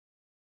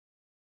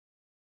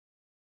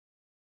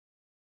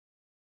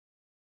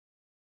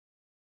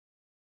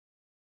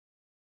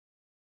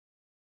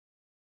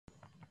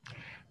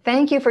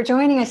Thank you for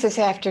joining us this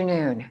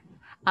afternoon.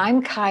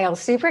 I'm Kyle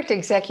Siebrecht,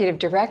 Executive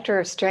Director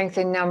of Strength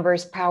in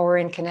Numbers, Power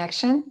in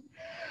Connection.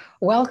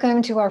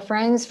 Welcome to our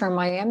friends from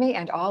Miami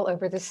and all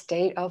over the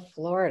state of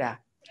Florida,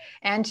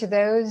 and to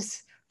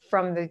those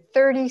from the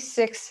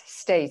 36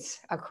 states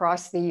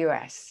across the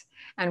US.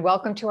 And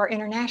welcome to our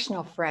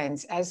international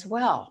friends as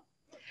well.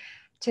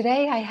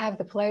 Today, I have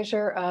the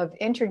pleasure of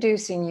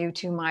introducing you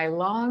to my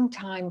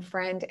longtime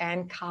friend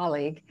and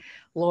colleague,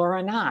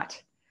 Laura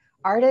Knott,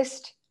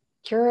 artist,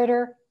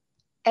 curator,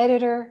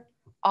 editor,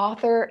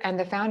 author, and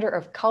the founder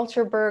of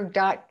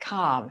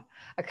cultureberg.com,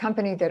 a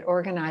company that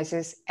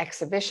organizes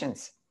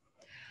exhibitions.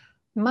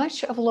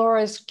 Much of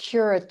Laura's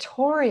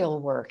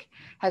curatorial work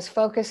has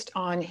focused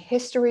on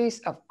histories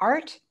of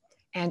art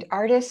and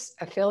artists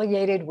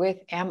affiliated with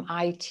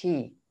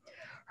MIT.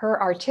 Her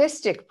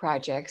artistic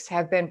projects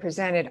have been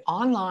presented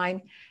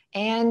online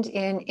and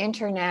in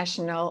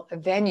international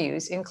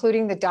venues,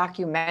 including the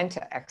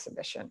Documenta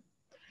exhibition.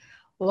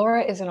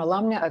 Laura is an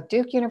alumna of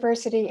Duke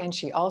University, and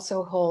she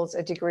also holds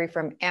a degree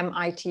from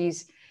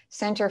MIT's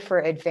Center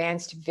for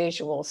Advanced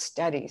Visual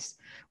Studies,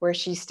 where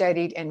she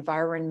studied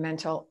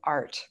environmental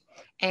art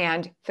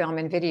and film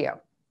and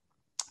video.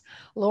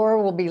 Laura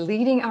will be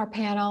leading our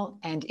panel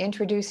and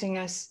introducing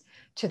us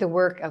to the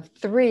work of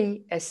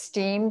three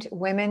esteemed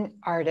women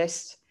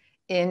artists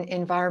in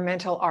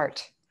environmental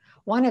art.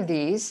 One of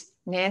these,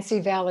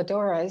 Nancy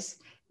Valladares,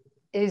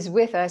 is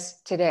with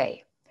us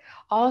today.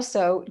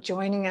 Also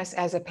joining us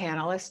as a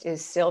panelist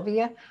is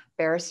Silvia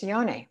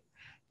Barisione,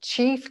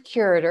 Chief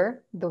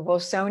Curator, the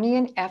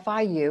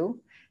Wolfsonian-FIU,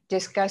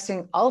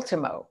 discussing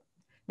Ultimo,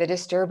 the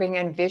disturbing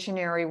and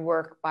visionary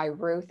work by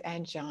Ruth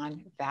and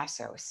John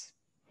Vassos.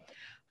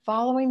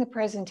 Following the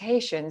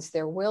presentations,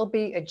 there will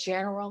be a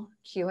general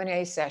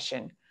Q&A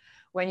session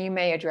when you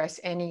may address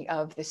any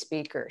of the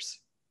speakers.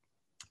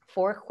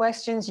 For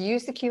questions,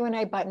 use the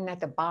Q&A button at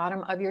the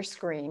bottom of your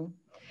screen.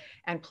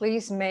 And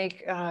please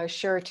make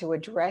sure to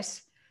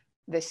address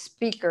the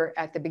speaker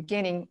at the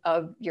beginning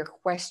of your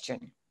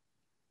question.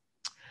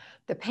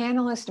 The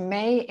panelist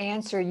may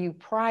answer you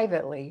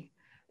privately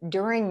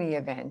during the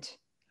event,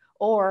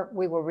 or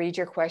we will read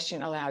your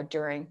question aloud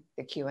during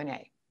the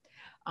Q&A.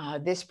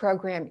 This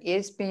program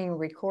is being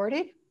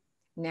recorded.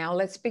 Now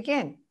let's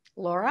begin.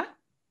 Laura?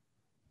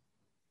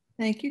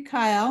 Thank you,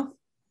 Kyle.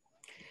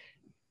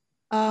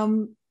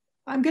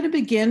 I'm going to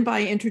begin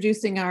by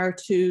introducing our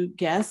two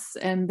guests,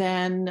 and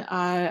then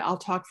I'll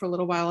talk for a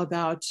little while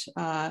about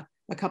a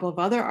couple of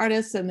other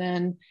artists, and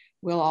then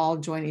we'll all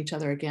join each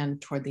other again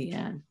toward the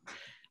end.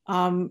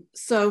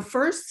 So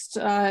first,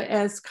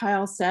 as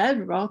Kyle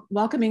said,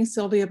 welcoming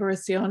Silvia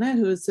Barisione,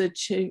 who is the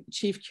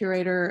Chief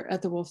Curator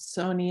at the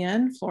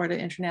Wolfsonian Florida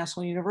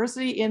International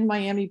University in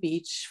Miami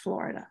Beach,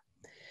 Florida.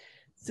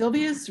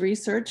 Silvia's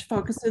research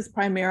focuses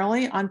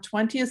primarily on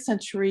 20th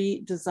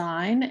century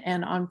design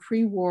and on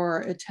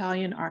pre-war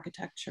Italian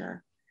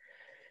architecture.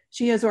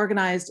 She has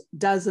organized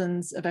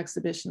dozens of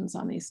exhibitions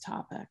on these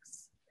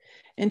topics.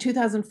 In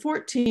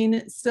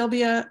 2014,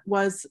 Silvia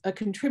was a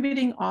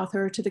contributing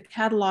author to the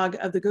catalog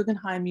of the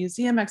Guggenheim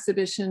Museum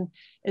exhibition,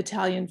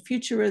 Italian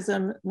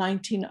Futurism,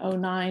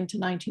 1909 to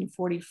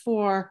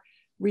 1944,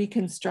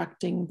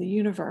 Reconstructing the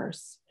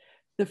Universe,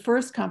 the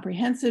first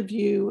comprehensive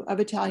view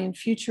of Italian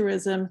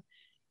futurism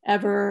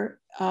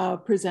ever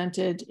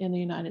presented in the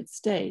United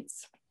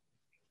States.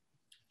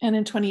 And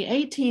in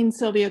 2018,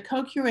 Silvia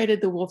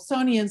co-curated the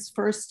Wolfsonian's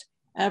first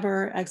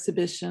ever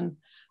exhibition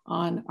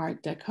on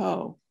Art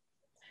Deco.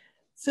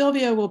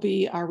 Silvia will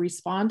be our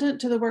respondent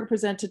to the work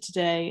presented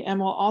today and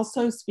will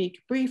also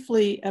speak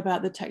briefly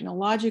about the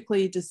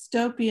technologically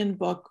dystopian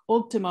book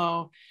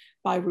Ultimo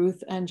by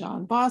Ruth and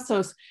John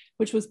Vassos,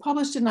 which was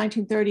published in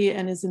 1930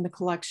 and is in the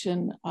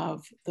collection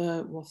of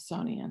the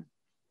Wolfsonian.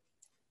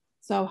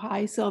 So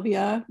hi,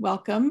 Silvia,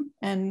 welcome,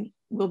 and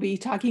we'll be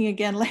talking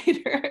again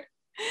later.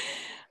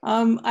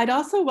 I'd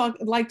also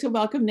like to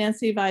welcome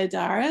Nancy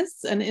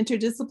Valladares, an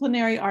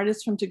interdisciplinary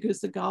artist from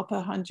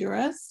Tegucigalpa,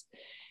 Honduras.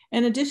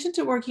 In addition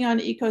to working on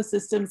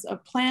ecosystems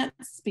of plant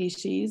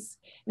species,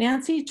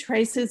 Nancy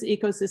traces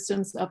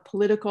ecosystems of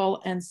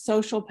political and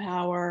social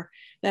power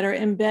that are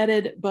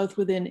embedded both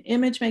within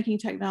image-making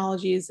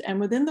technologies and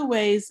within the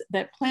ways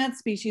that plant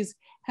species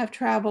have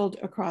traveled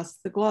across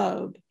the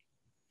globe.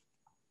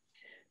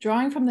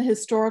 Drawing from the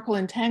historical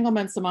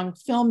entanglements among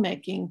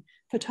filmmaking,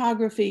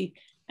 photography,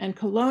 and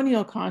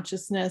colonial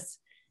consciousness,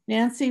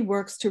 Nancy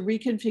works to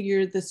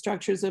reconfigure the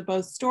structures of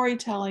both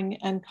storytelling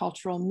and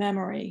cultural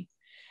memory.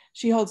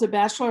 She holds a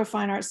Bachelor of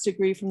Fine Arts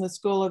degree from the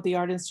School of the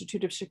Art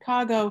Institute of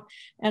Chicago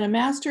and a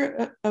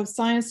Master of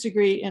Science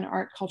degree in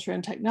Art, Culture,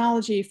 and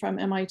Technology from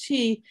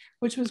MIT,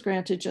 which was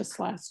granted just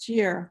last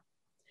year.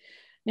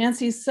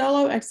 Nancy's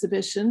solo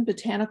exhibition,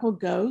 Botanical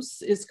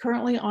Ghosts, is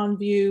currently on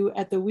view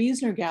at the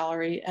Wiesner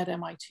Gallery at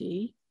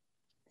MIT.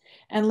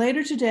 And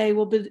later today,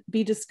 we'll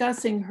be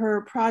discussing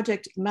her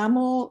project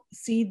Mammal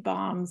Seed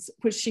Bombs,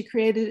 which she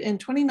created in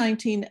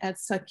 2019 at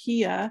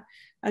Sakia,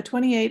 a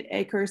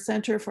 28-acre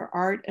center for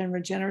art and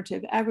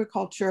regenerative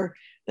agriculture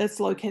that's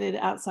located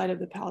outside of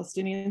the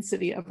Palestinian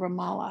city of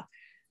Ramallah.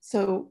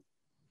 So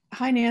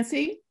Hi,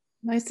 Nancy.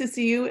 Nice to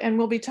see you. And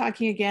we'll be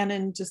talking again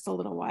in just a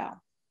little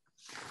while.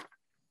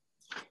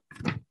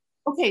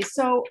 Okay,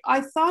 so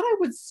I thought I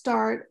would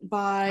start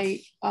by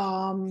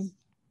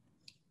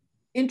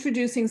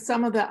introducing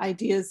some of the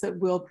ideas that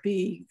we'll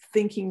be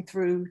thinking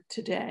through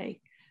today.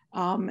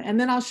 And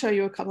then I'll show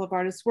you a couple of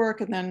artists'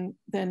 work, and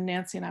then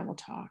Nancy and I will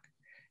talk,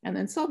 and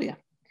then Silvia.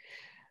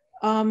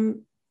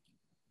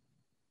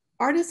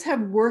 Artists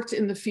have worked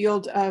in the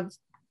field of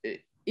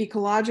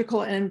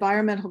ecological and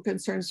environmental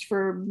concerns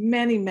for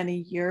many, many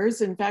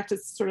years. In fact,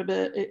 it's sort of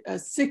a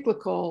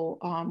cyclical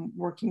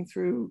working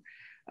through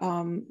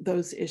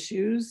those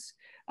issues.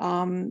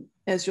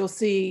 As you'll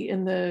see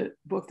in the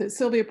book that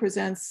Silvia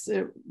presents,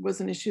 it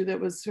was an issue that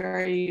was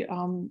very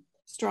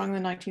strong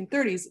in the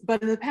 1930s.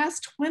 But in the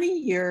past 20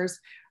 years,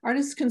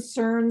 artists'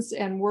 concerns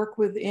and work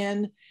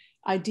within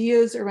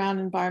ideas around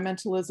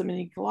environmentalism and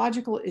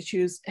ecological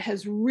issues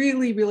has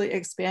really, really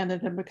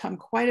expanded and become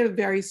quite a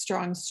very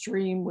strong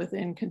stream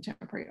within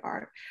contemporary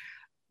art.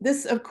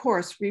 This, of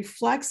course,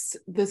 reflects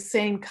the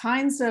same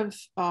kinds of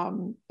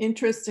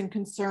interests and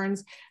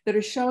concerns that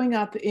are showing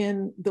up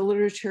in the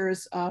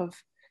literatures of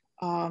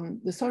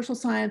the social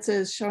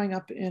sciences, showing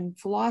up in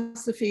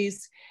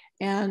philosophies,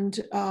 and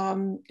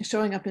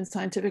showing up in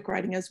scientific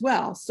writing as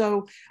well.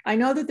 So I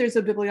know that there's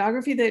a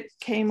bibliography that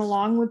came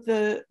along with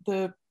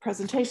the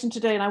presentation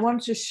today, and I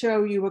wanted to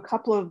show you a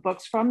couple of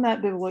books from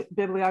that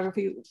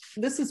bibliography.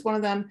 This is one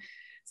of them,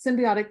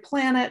 Symbiotic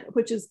Planet,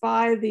 which is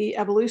by the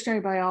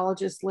evolutionary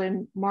biologist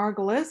Lynn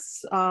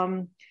Margulis,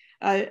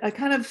 a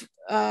kind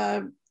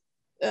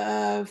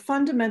of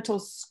fundamental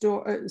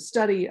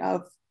study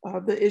of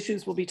the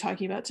issues we'll be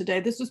talking about today.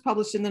 This was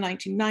published in the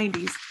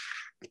 1990s.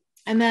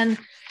 And then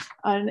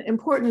an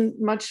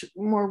important, much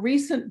more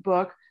recent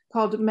book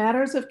called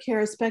Matters of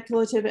Care,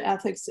 Speculative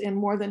Ethics in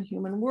More Than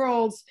Human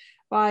Worlds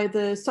by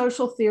the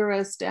social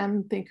theorist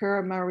and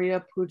thinker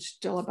Maria Puig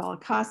de la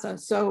Bellacasa.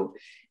 So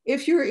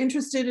if you're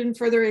interested in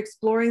further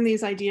exploring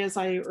these ideas,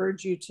 I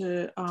urge you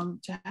to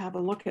have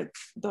a look at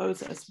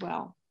those as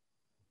well.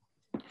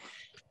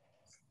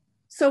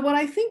 So what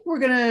I think we're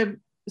gonna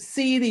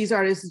see these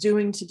artists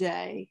doing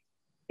today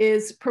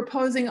is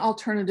proposing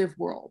alternative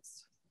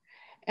worlds,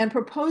 and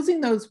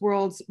proposing those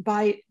worlds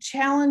by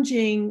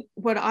challenging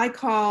what I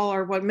call,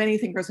 or what many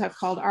thinkers have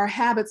called, our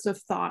habits of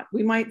thought.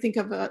 We might think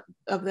of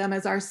them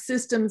as our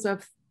systems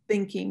of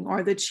thinking,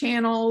 or the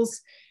channels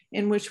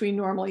in which we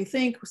normally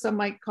think. Some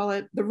might call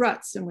it the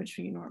ruts in which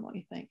we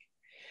normally think.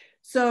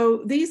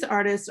 So these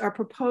artists are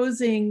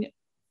proposing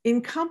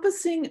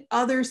encompassing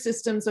other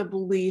systems of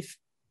belief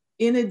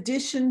in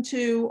addition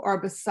to or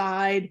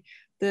beside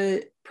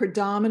the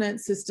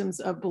predominant systems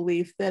of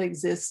belief that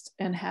exist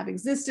and have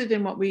existed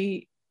in what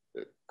we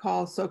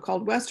call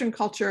so-called Western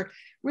culture,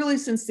 really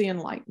since the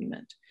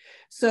Enlightenment.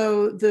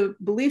 So the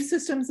belief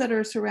systems that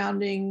are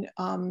surrounding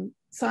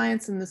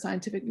science and the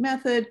scientific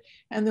method,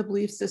 and the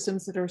belief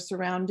systems that are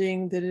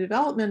surrounding the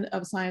development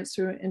of science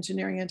through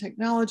engineering and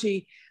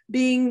technology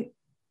being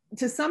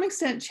to some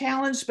extent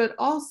challenged, but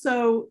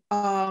also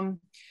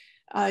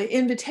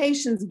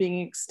invitations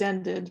being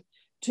extended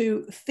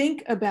to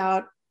think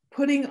about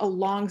putting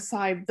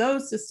alongside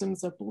those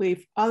systems of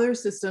belief, other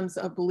systems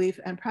of belief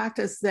and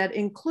practice that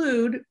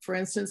include, for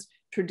instance,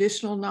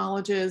 traditional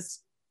knowledges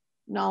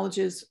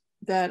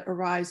that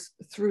arise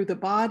through the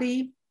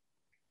body,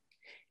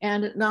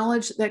 and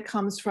knowledge that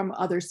comes from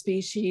other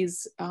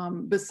species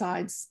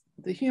besides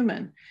the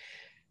human.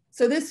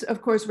 So this,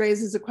 of course,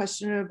 raises a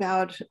question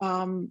about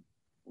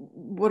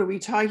what are we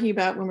talking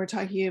about when we're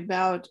talking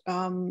about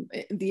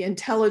the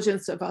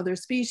intelligence of other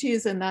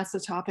species, and that's a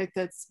topic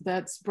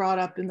that's brought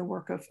up in the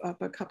work of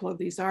a couple of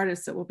these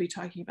artists that we'll be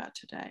talking about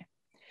today.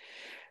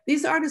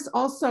 These artists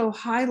also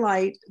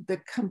highlight the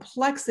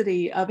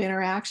complexity of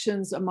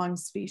interactions among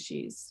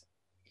species.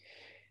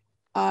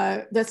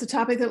 That's a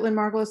topic that Lynn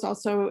Margulis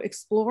also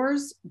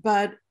explores,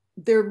 but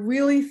they're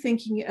really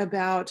thinking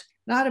about,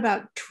 not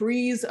about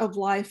trees of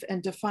life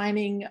and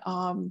defining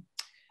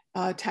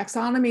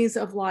taxonomies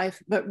of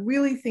life, but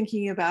really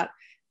thinking about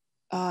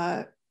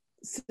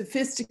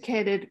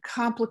sophisticated,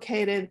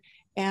 complicated,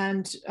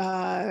 and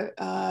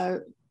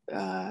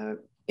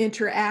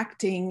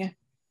interacting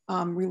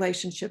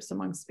relationships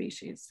among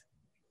species.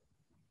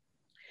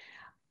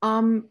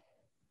 I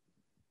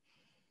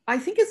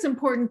think it's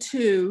important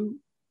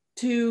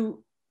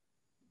to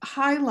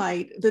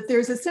highlight that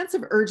there's a sense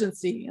of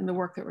urgency in the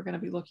work that we're going to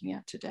be looking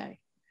at today.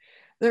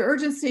 The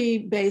urgency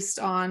based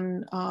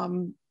on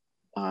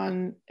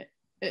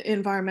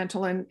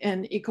environmental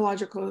and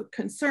ecological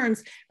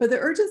concerns, but the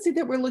urgency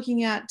that we're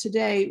looking at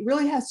today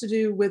really has to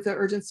do with the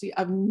urgency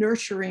of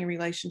nurturing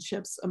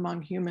relationships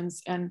among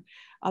humans and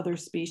other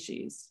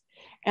species.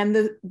 And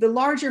the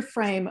larger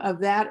frame of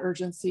that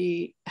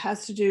urgency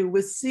has to do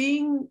with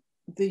seeing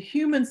the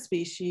human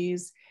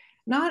species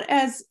not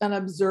as an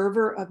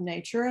observer of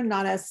nature, and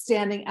not as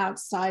standing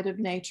outside of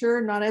nature,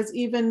 not as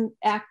even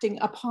acting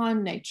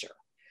upon nature,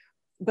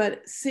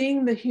 but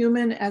seeing the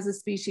human as a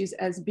species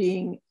as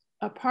being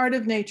a part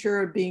of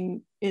nature,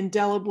 being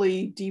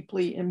indelibly,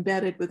 deeply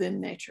embedded within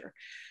nature.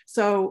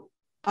 So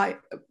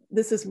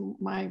this is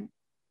my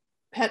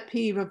pet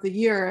peeve of the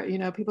year. You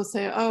know, people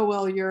say, oh,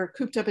 well, you're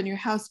cooped up in your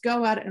house,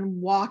 go out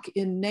and walk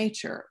in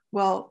nature.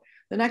 Well,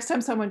 the next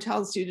time someone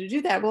tells you to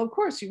do that, well, of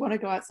course you want to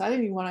go outside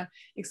and you want to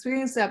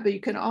experience that, but you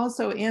can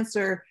also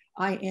answer,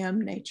 I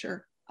am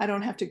nature. I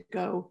don't have to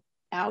go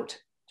out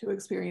to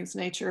experience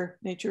nature.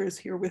 Nature is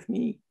here with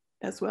me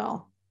as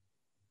well.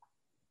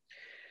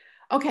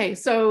 Okay,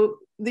 so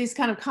these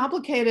kind of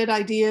complicated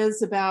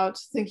ideas about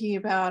thinking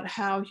about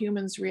how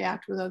humans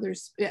act with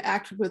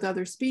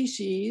other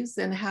species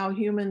and how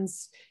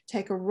humans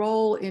take a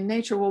role in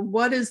nature. Well,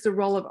 what is the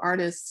role of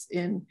artists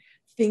in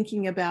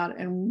thinking about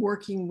and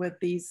working with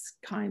these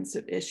kinds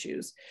of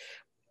issues?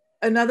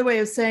 Another way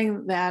of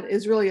saying that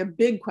is really a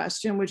big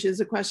question, which is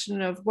a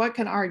question of what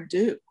can art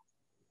do?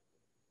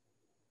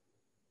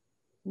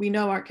 We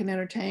know art can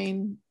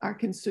entertain, art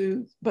can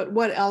soothe, but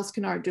what else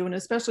can art do? And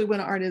especially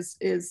when art is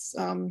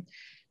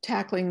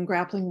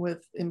grappling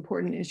with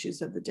important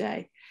issues of the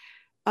day.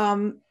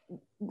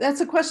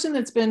 That's a question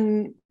that's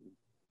been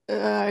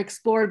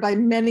explored by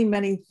many,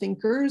 many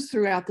thinkers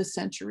throughout the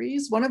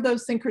centuries. One of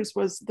those thinkers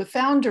was the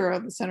founder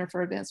of the Center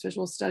for Advanced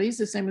Visual Studies.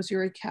 His name was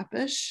Rikke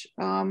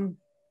Luther.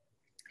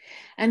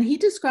 And he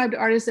described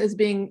artists as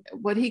being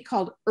what he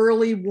called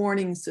early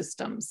warning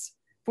systems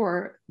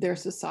for their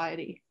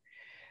society.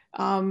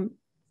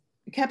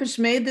 Kepish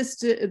made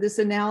this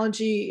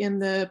analogy in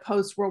the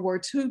post-World War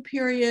II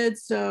period.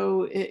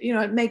 So,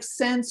 it makes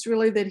sense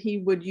really that he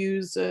would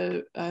use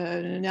an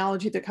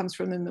analogy that comes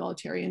from the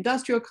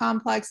military-industrial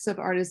complex of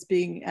artists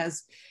being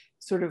as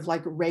sort of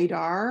like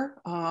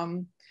radar,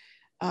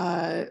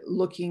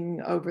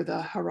 looking over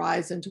the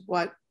horizon to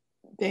what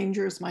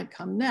dangers might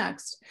come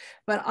next.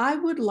 But I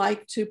would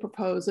like to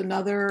propose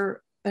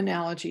another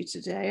analogy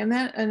today, and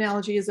that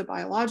analogy is a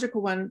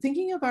biological one,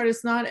 thinking of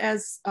artists not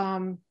as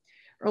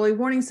early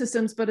warning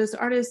systems, but as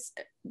artists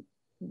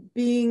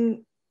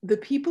being the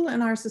people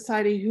in our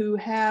society who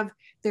have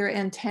their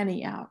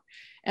antennae out.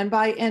 And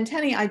by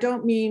antennae, I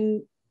don't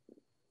mean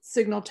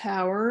signal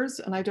towers,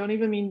 and I don't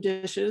even mean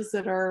dishes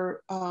that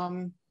are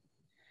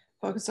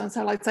focused on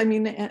satellites. I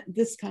mean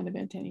this kind of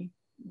antennae.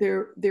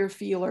 They're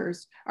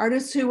feelers.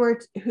 Artists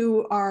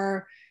who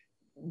are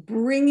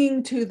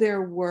bringing to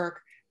their work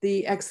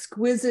the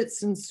exquisite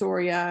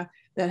sensoria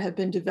that have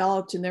been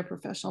developed in their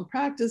professional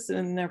practice and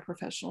in their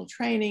professional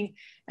training,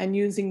 and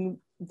using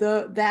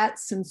that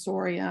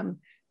sensorium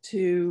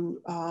to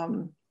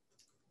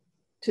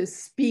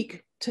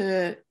speak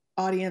to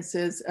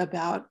audiences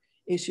about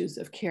issues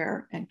of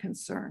care and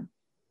concern.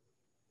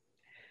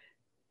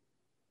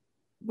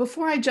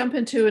 Before I jump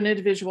into an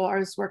individual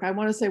artist's work, I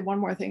want to say one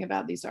more thing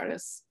about these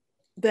artists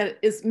that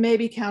is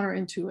maybe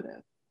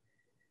counterintuitive.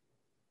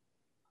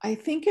 I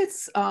think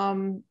it's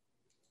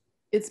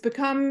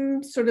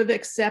become sort of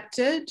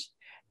accepted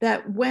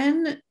that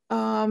when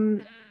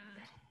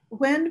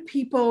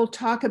people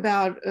talk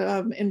about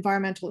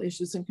environmental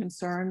issues and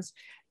concerns,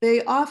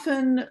 they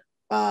often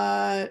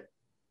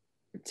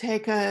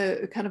take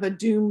a kind of a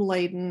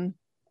doom-laden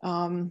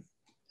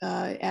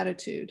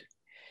attitude.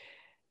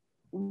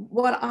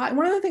 One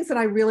of the things that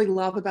I really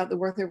love about the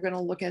work that we're going to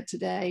look at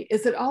today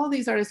is that all of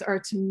these artists are,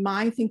 to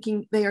my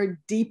thinking, they are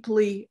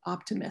deeply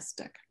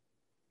optimistic.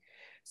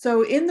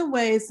 So in the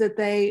ways that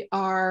they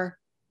are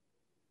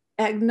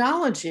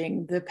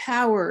acknowledging the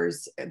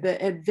powers,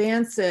 the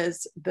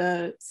advances,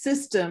 the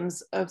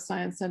systems of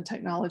science and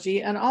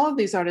technology, and all of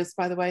these artists,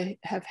 by the way,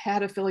 have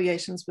had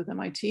affiliations with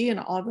MIT, and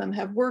all of them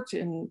have worked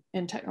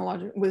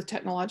with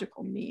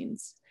technological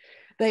means.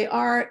 They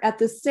are at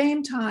the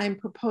same time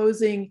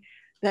proposing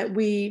that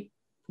we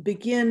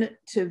begin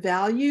to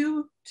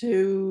value,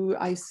 to,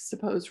 I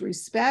suppose,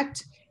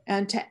 respect,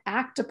 and to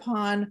act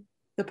upon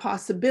the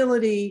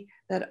possibility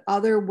that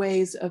other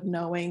ways of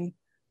knowing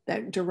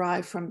that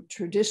derive from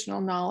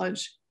traditional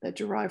knowledge, that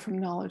derive from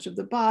knowledge of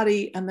the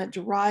body, and that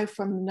derive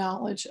from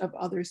knowledge of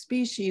other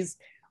species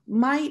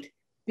might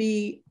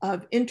be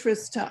of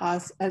interest to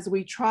us as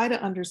we try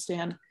to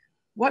understand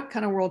what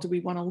kind of world do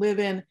we want to live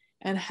in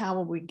and how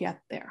will we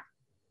get there.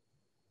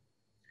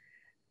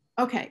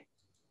 Okay,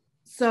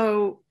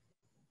 so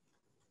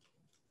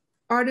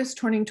artists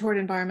turning toward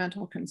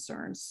environmental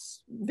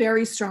concerns,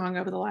 very strong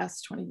over the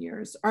last 20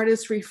 years.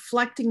 Artists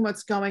reflecting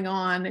what's going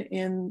on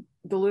in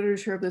the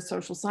literature of the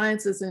social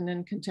sciences and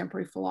in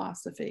contemporary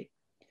philosophy.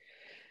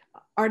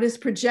 Artists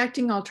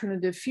projecting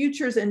alternative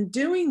futures, and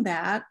doing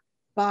that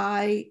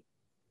by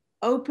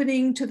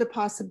opening to the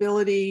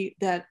possibility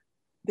that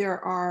there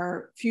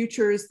are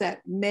futures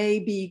that may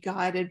be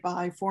guided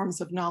by forms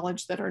of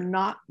knowledge that are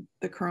not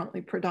the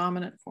currently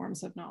predominant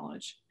forms of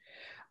knowledge.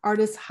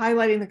 Artists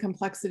highlighting the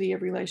complexity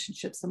of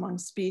relationships among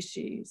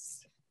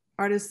species.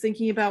 Artists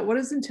thinking about, what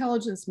does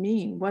intelligence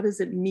mean? What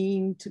does it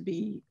mean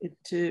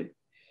to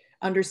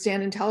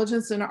understand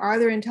intelligence? And are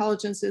there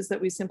intelligences that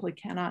we simply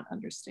cannot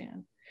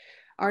understand?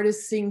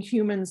 Artists seeing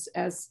humans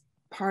as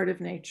part of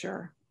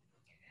nature.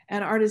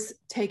 And artists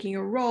taking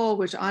a role,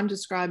 which I'm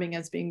describing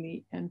as being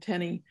the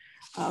antennae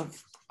of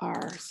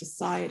our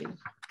society.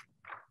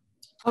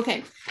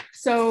 Okay,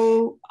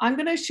 so I'm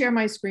gonna share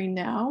my screen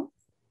now.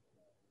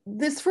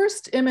 this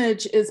first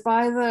image is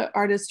by the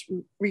artist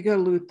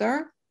Rikke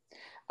Luther.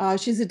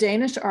 She's a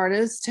Danish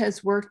artist,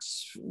 has worked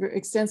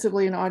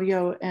extensively in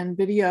audio and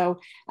video.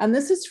 And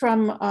this is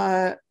from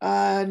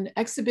an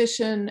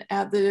exhibition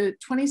at the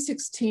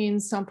 2016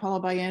 Sao Paulo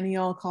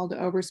Biennial called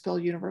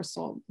Oberspiel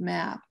Universal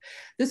Map.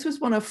 This was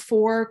one of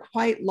 4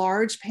 quite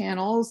large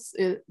panels.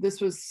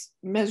 This was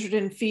measured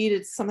in feet.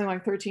 It's something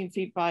like 13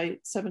 feet by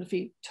 7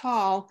 feet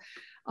tall.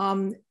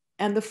 And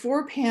the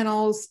 4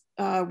 panels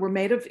were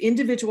made of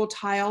individual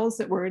tiles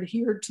that were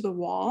adhered to the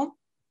wall.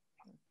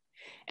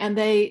 And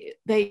they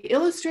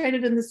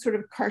illustrated in this sort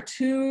of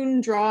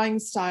cartoon drawing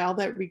style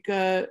that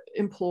Rikke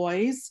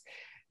employs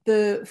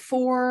the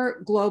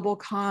 4 global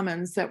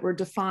commons that were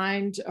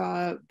defined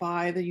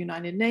by the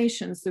United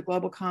Nations. The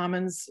global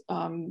commons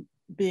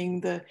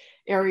being the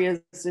areas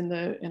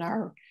in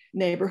our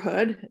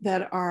neighborhood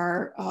that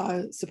are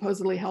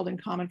supposedly held in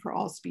common for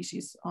all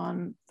species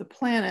on the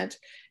planet.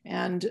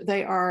 And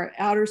they are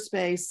outer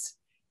space,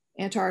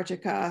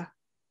 Antarctica,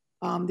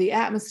 the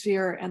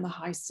atmosphere, and the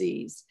high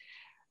seas.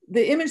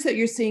 The image that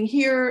you're seeing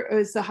here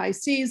is the high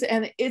seas,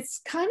 and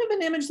it's kind of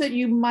an image that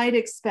you might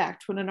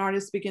expect when an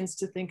artist begins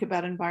to think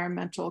about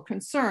environmental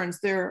concerns.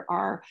 There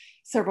are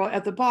several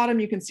at the bottom.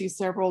 You can see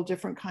several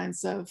different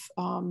kinds of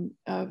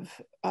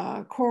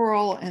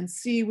coral and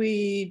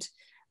seaweed,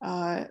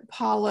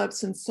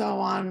 polyps, and so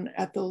on.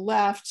 At the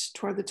left,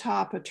 toward the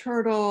top, a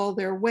turtle.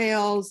 There are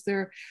whales. There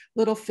are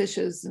little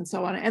fishes, and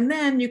so on. And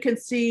then you can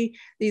see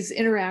these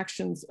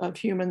interactions of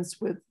humans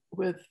with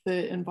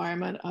the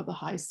environment of the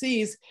high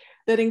seas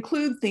that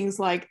include things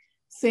like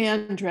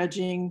sand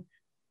dredging,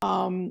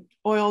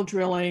 oil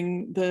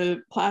drilling,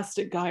 the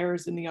plastic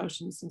gyres in the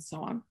oceans, and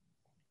so on.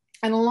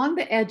 And along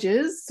the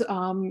edges,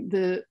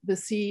 the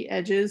sea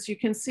edges, you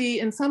can see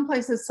in some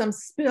places some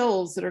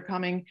spills that are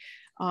coming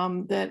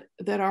that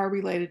are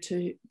related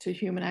to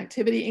human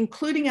activity,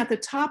 including at the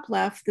top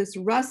left, this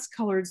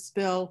rust-colored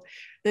spill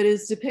that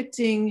is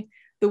depicting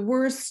the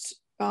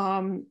worst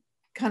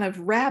kind of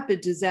rapid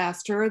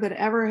disaster that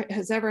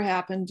has ever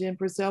happened in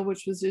Brazil,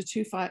 which was a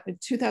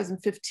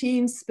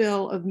 2015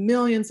 spill of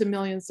millions and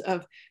millions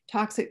of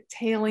toxic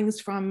tailings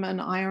from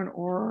an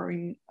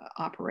iron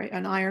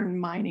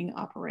mining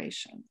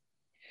operation.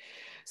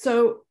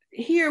 So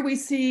here we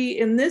see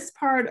in this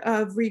part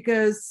of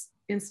Rikke's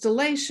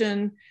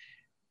installation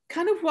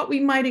kind of what we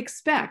might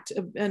expect,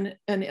 an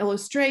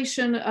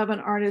illustration of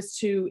an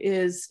artist who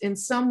is in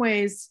some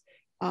ways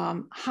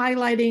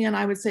highlighting, and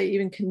I would say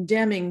even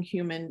condemning,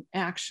 human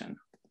action.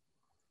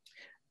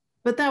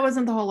 But that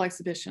wasn't the whole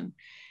exhibition.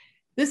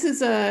 This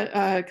is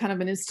a kind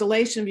of an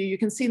installation view. You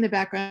can see in the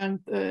background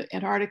the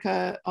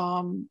Antarctica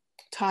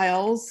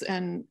tiles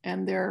and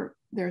their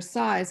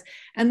size.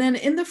 And then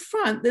in the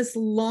front, this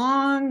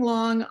long,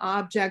 long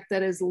object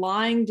that is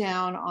lying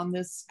down on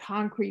this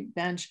concrete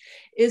bench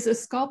is a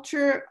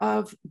sculpture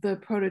of the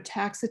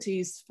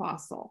Prototaxites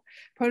fossil.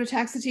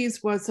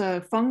 Prototaxites was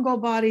a fungal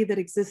body that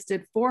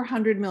existed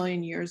 400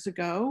 million years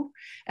ago,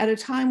 at a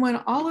time when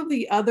all of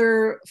the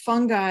other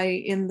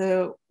fungi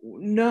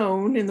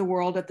known in the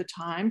world at the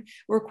time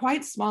were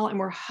quite small and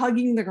were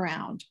hugging the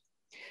ground.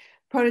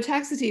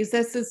 Prototaxites,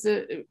 this is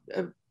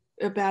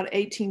about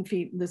 18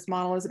 feet. This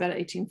model is about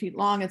 18 feet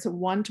long. It's a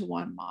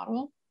 1-to-1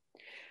 model.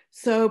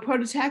 So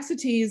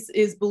Prototaxites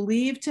is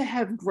believed to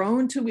have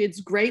grown to its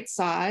great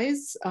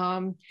size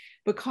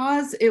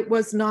because it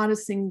was not a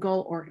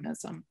single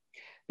organism,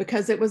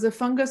 because it was a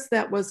fungus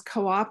that was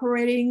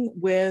cooperating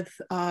with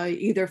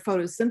either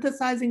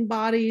photosynthesizing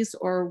bodies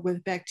or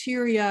with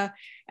bacteria,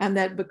 and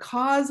that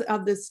because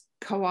of this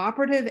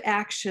cooperative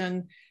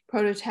action,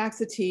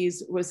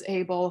 Prototaxites was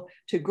able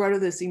to grow to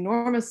this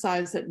enormous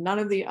size that none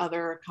of the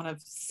other kind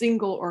of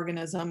single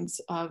organisms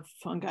of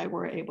fungi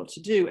were able to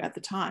do at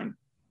the time.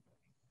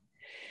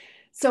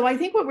 So I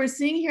think what we're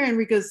seeing here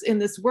in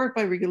this work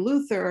by Rikke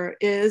Luther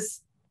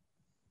is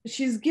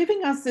she's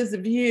giving us this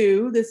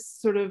view, this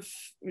sort of,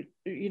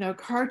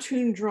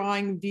 cartoon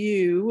drawing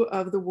view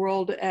of the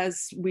world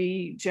as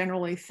we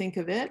generally think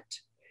of it.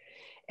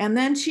 And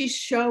then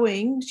she's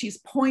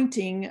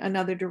pointing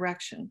another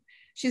direction.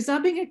 She's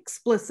not being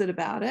explicit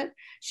about it.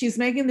 She's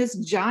making this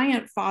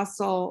giant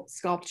fossil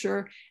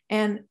sculpture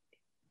and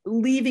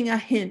leaving a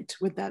hint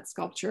with that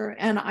sculpture.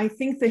 And I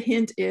think the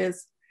hint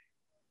is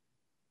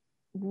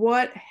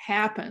what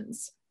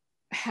happens?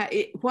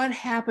 What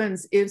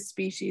happens if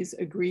species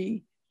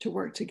agree to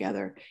work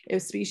together,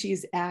 if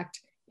species act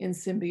in a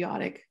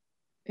symbiotic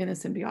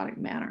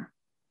manner?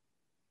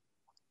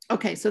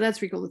 Okay, so that's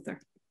Rikke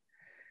Luther.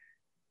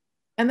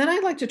 And then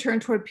I'd like to turn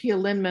toward Pia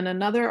Lindman,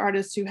 another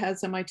artist who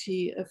has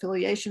MIT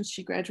affiliations.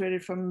 She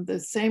graduated from the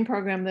same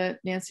program that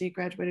Nancy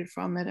graduated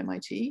from at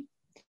MIT.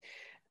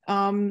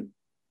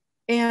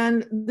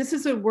 And this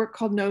is a work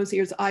called Nose,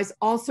 Ears, Eyes,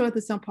 also at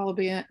the Sao Paulo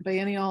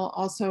Biennial,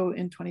 also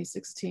in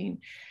 2016.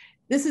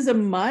 This is a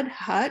mud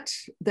hut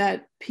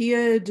that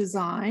Pia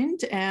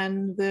designed,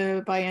 and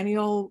the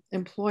biennial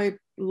employed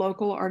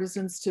local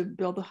artisans to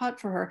build the hut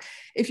for her.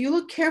 If you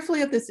look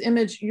carefully at this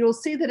image, you'll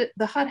see that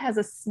the hut has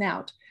a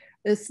snout.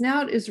 The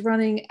snout is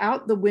running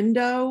out the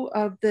window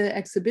of the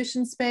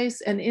exhibition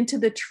space and into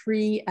the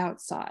tree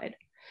outside.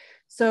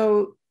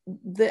 So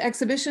the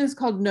exhibition is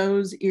called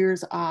Nose,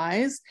 Ears,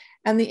 Eyes.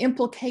 And the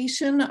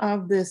implication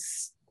of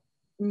this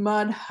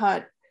mud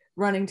hut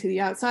running to the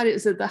outside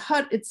is that the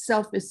hut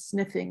itself is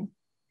sniffing,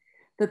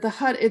 that the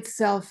hut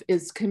itself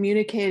is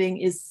communicating,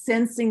 is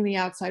sensing the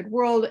outside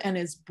world, and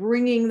is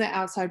bringing the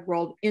outside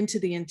world into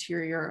the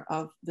interior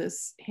of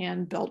this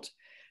hand-built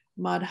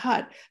mud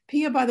hut.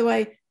 Pia, by the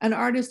way, an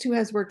artist who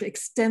has worked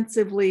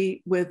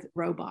extensively with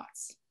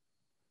robots.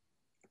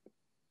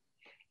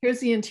 Here's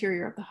the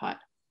interior of the hut.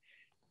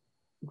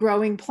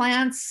 Growing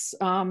plants.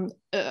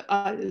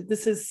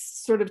 This is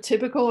sort of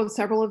typical of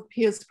several of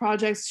Pia's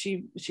projects.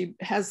 She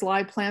has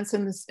live plants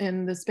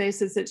in the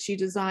spaces that she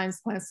designs,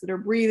 plants that are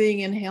breathing,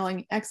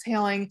 inhaling,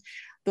 exhaling,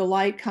 the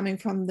light coming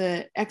from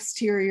the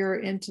exterior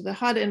into the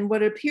hut and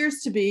what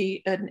appears to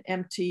be an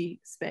empty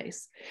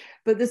space.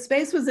 But the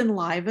space was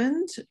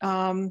enlivened.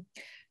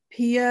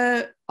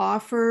 Pia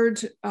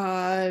offered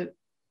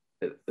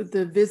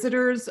the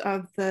visitors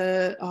of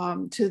the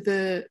to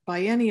the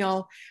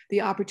biennial the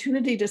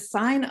opportunity to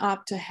sign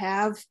up to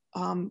have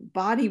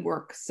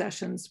bodywork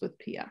sessions with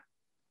Pia.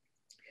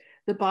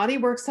 The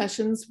bodywork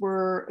sessions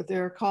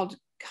they're called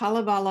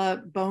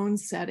Kalevala bone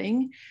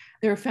setting.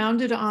 They're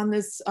founded on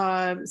this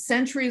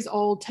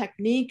centuries-old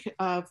technique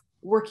of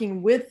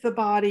working with the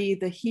body,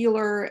 the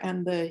healer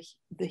and the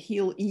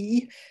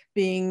healee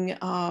being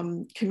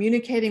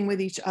communicating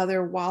with each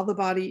other while the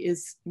body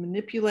is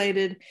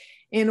manipulated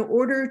in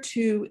order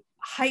to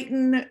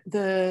heighten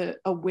the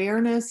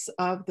awareness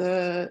of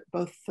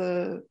both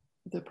the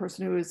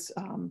person who is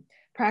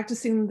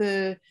practicing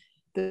the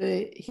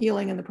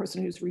healing and the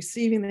person who's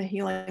receiving the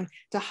healing,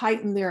 to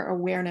heighten their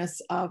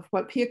awareness of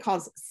what Pia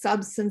calls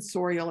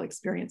subsensorial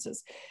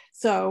experiences.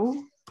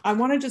 So I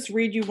want to just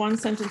read you one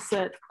sentence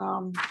that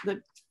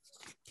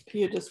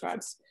Pia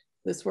describes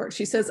this work.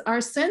 She says,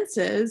 "Our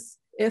senses,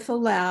 if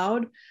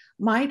allowed,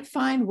 might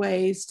find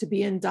ways to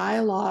be in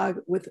dialogue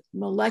with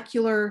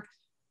molecular,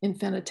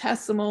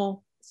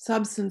 infinitesimal,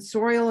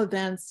 subsensorial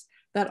events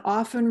that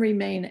often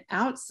remain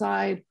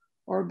outside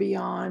or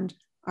beyond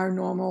our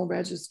normal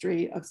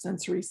registry of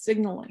sensory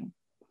signaling."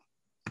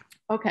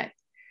 Okay,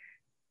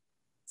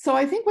 so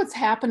I think what's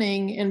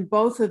happening in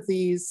both of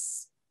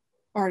these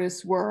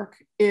artists' work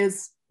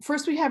is,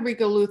 first we have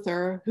Rikke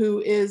Luther, who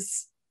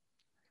is,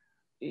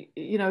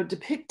 you know,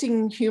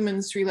 depicting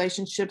humans'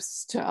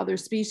 relationships to other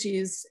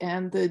species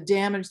and the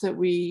damage that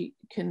we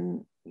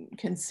can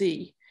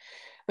see.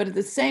 But at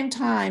the same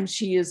time,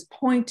 she's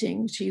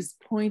pointing,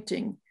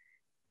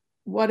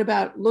 what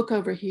about, look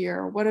over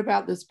here, what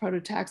about this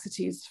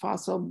Prototaxites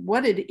fossil?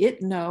 What did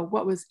it know?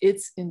 What was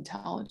its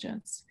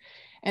intelligence?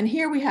 And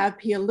here we have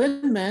Pia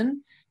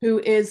Lindman, who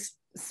is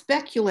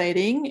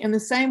speculating in the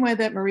same way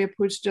that Maria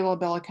Puig de la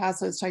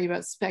Bellacasa is talking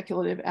about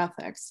speculative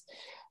ethics.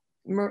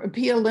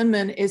 Pia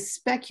Lindman is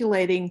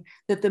speculating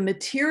that the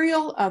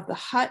material of the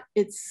hut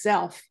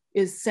itself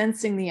is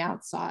sensing the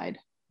outside,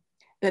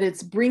 that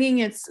it's bringing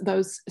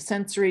those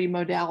sensory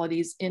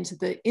modalities into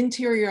the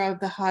interior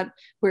of the hut,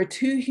 where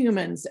two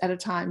humans at a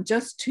time,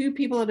 just two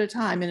people at a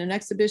time, in an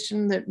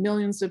exhibition that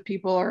millions of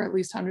people, or at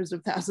least hundreds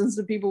of thousands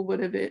of people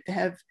would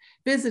have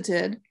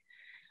visited,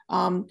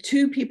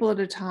 two people at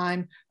a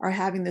time are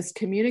having this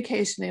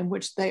communication in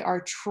which they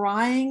are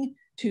trying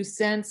to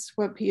sense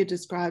what Pia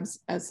describes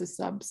as the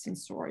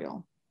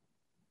subsensorial.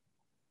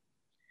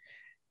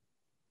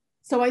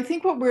 So I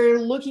think what we're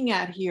looking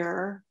at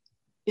here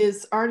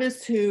is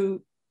artists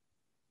who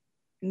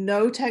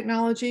know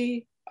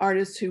technology,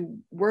 artists who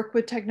work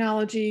with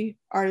technology,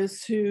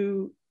 artists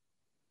who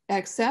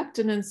accept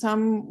and in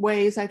some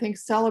ways I think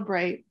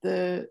celebrate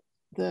the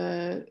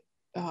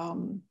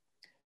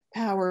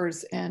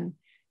powers and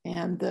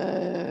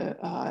the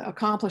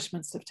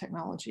accomplishments of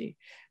technology.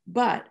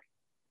 But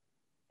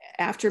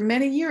after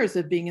many years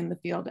of being in the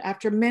field,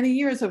 after many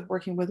years of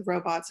working with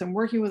robots and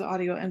working with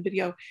audio and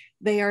video,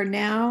 they are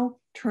now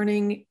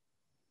turning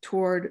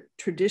toward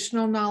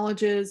traditional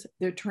knowledges.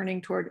 They're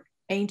turning toward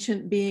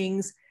ancient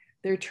beings.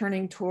 They're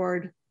turning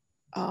toward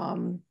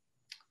the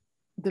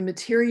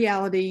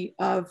materiality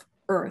of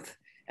Earth.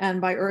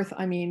 And by Earth,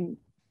 I mean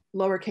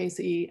lowercase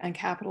e and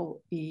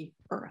capital E,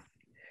 Earth.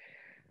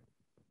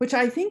 Which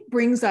I think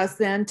brings us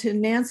then to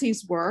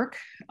Nancy's work.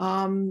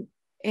 And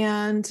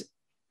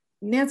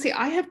Nancy,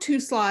 I have two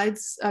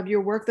slides of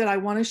your work that I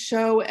want to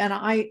show, and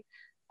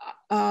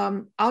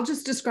I'll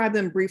just describe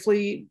them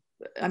briefly,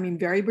 I mean,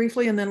 very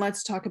briefly, and then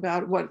let's talk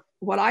about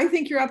what I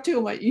think you're up to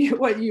and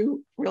what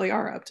you really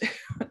are up to.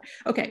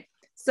 Okay,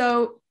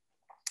 so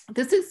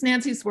this is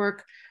Nancy's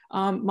work,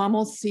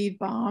 Mammal Seed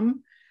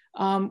Bomb,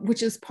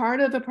 which is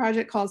part of a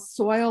project called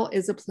Soil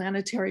is a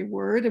Planetary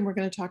Word, and we're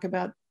going to talk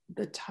about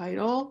the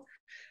title.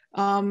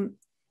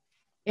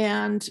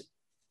 And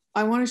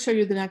I want to show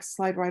you the next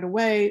slide right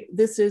away.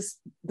 This is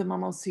the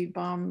Mammal Seed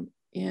Bomb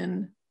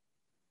in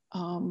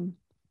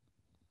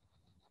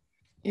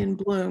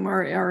bloom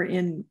or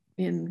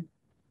in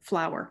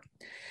flower.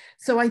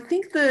 So I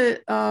think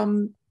the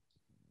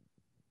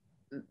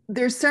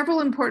there's several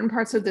important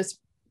parts of this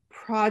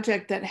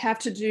project that have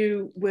to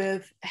do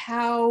with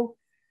how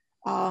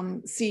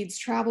seeds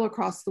travel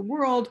across the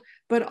world,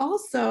 but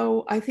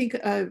also I think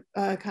a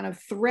kind of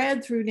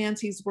thread through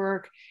Nancy's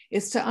work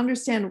is to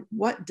understand,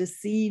 what do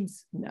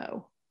seeds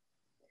know?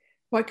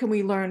 What can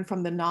we learn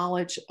from the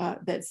knowledge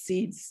that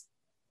seeds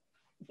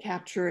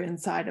capture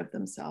inside of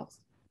themselves?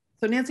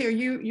 So Nancy,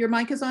 your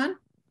mic is on?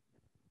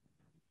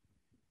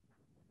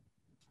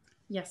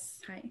 Yes,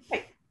 hi.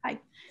 Hi.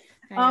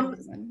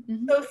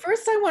 Mm-hmm. So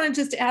first I want to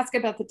just ask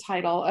about the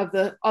title of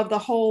the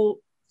whole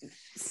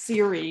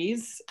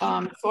series.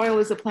 Soil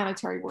is a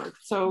planetary word.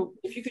 So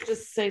if you could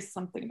just say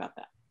something about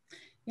that.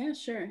 Yeah,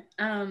 sure.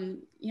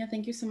 Yeah,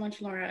 thank you so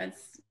much, Laura.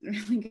 It's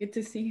really good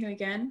to see you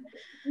again.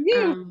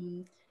 Yeah.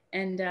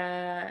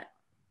 Yeah,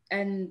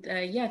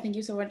 thank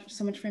you so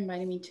much for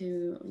inviting me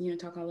to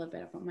talk a little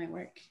bit about my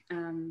work.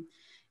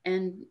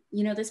 And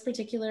this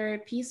particular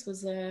piece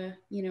was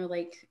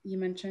like you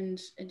mentioned,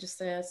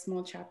 just a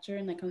small chapter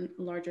in like a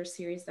larger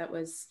series that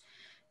was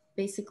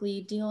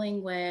basically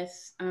dealing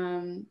with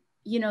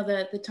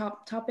the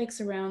top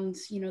topics around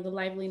the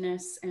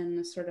liveliness and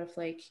the sort of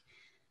like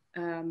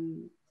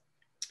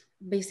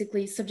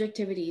basically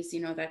subjectivities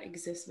that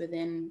exist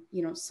within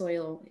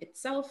soil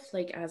itself,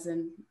 like as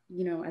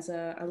as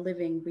a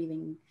living,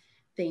 breathing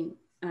thing,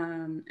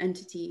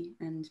 entity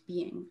and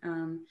being.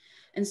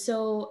 And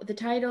so the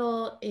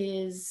title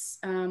is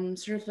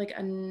sort of like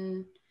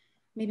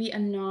maybe a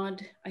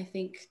nod, I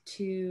think,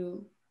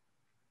 to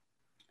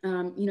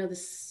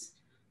this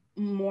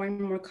more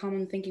and more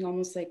common thinking,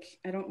 almost like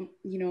I don't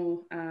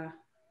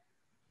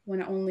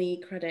want to only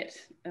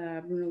credit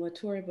Bruno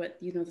Latour, but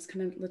this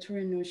kind of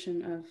Latourian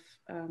notion of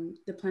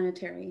the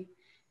planetary,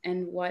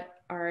 and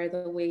what are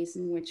the ways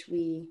in which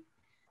we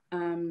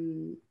are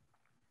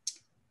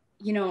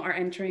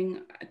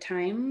entering a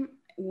time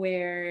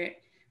where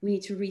we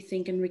need to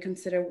rethink and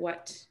reconsider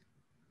what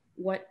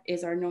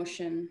is our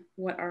notion,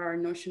 what are our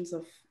notions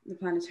of the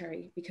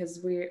planetary,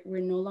 because we're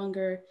no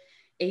longer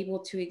able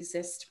to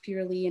exist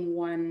purely in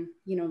one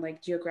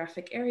like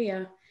geographic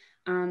area.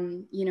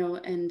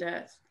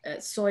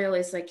 Soil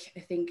is like, I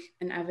think,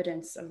 an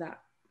evidence of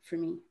that for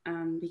me,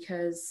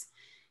 because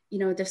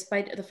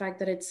despite the fact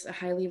that it's a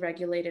highly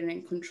regulated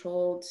and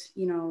controlled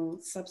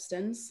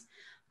substance,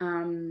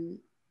 and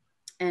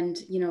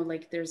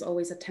like there's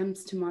always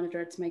attempts to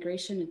monitor its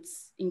migration,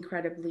 it's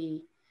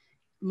incredibly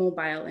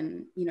mobile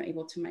and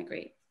able to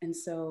migrate. And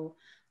so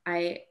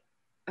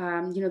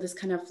this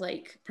kind of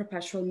like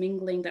perpetual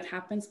mingling that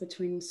happens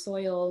between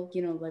soil,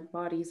 like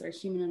bodies are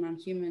human and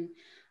non-human,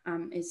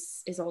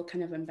 is all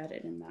kind of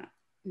embedded in that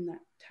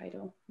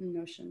title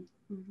notion.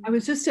 Mm-hmm. I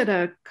was just at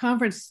a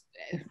conference,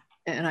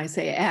 and I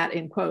say "at"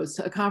 in quotes,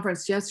 a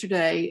conference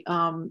yesterday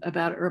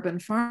about urban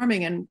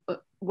farming, and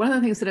one of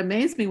the things that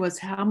amazed me was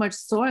how much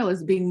soil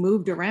is being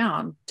moved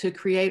around to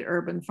create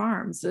urban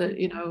farms.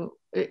 You're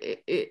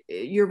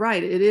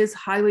right; it is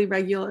highly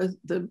regulated.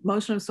 The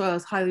motion of soil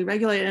is highly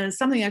regulated, and it's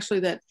something actually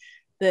that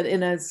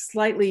in a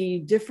slightly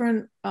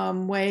different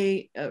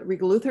way,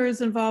 Rikke Luther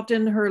is involved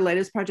in. Her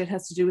latest project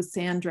has to do with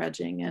sand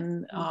dredging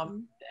and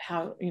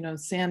how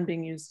sand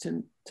being used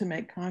to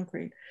make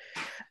concrete.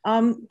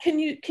 Can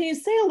you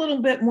say a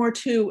little bit more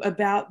too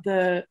about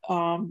the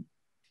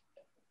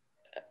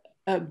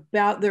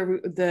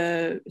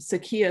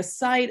Sakia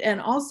site, and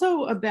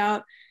also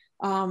about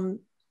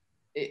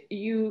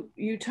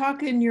you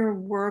talk in your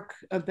work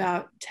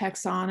about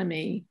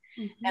taxonomy,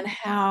 mm-hmm. and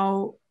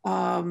how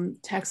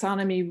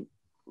taxonomy,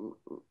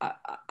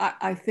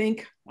 I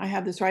think I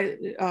have this right,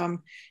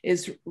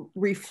 is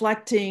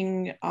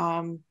reflecting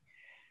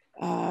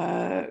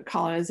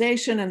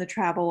colonization and the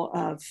travel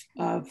of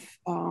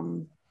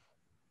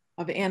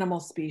animal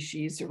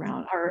species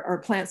around,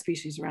 or plant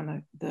species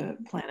around the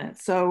planet.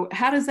 So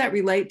how does that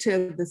relate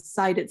to the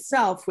site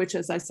itself, which,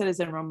 as I said, is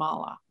in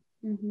Ramallah?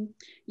 Mm-hmm.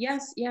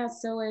 Yes, yeah.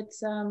 So it's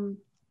something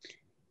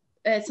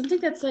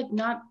that's like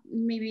not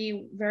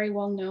maybe very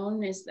well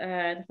known, is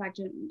the fact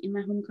that in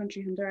my home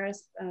country,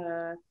 Honduras,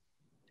 I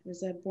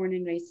was born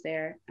and raised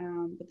there,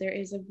 but there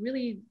is a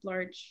really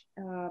large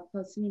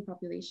Palestinian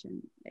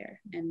population there,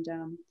 and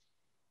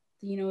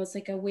it's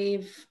like a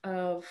wave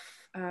of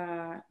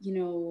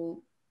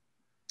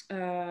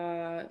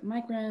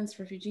migrants,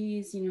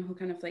 refugees, who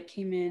kind of like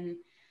came in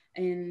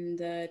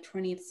the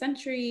 20th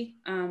century,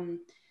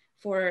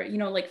 for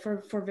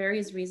for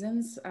various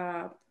reasons,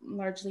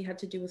 largely had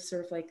to do with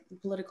sort of like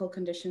political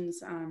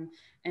conditions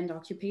and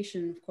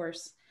occupation, of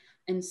course.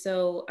 And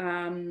so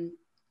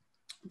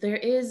there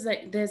is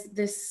like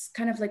this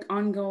kind of like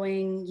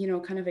ongoing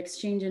kind of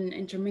exchange and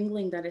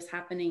intermingling that is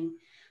happening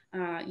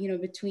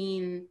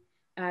between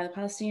the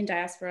Palestinian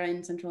diaspora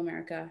in Central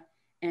America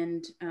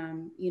and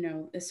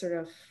this sort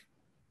of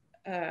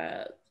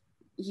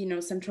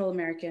Central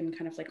American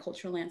kind of like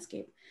cultural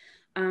landscape.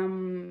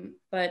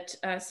 But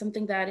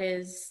something that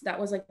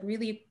was like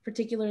really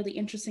particularly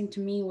interesting to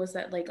me was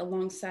that, like,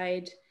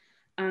 alongside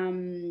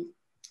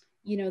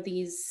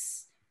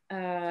these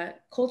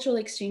cultural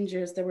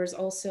exchanges, there was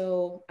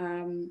also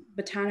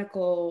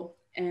botanical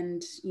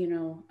and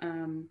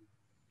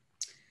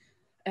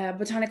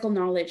botanical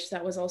knowledge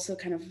that was also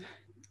kind of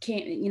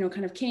came,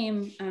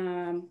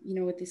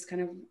 with this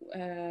kind of,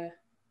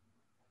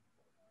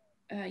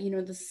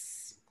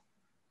 this,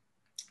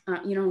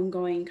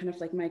 ongoing kind of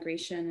like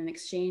migration and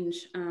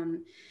exchange.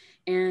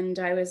 And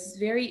I was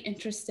very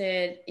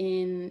interested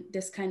in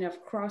this kind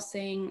of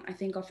crossing, I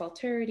think, of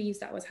alterities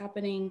that was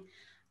happening,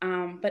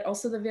 but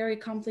also the very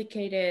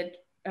complicated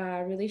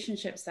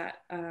relationships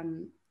that,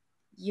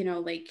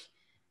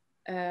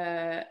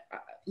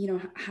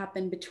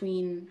 happen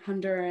between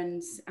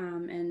Hondurans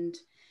and,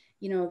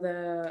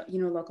 the,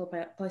 local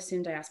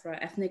Palestinian diaspora.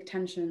 Ethnic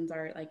tensions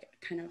are like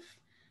kind of,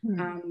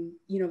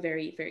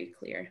 very, very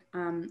clear.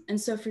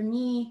 And so for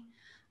me,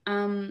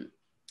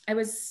 I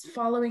was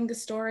following the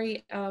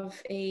story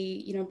of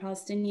a,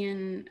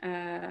 Palestinian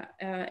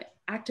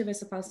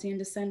activist of Palestinian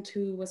descent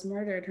who was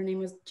murdered. Her name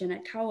was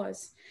Jeanette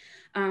Kawas.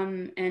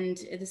 And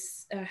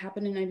this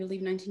happened in, I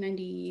believe,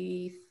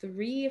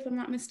 1993, if I'm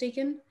not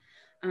mistaken.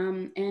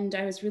 And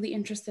I was really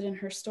interested in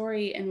her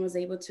story and was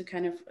able to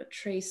kind of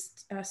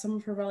trace some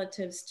of her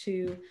relatives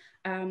to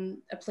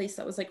a place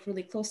that was like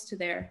really close to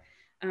there,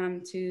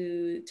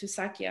 to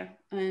Sakya.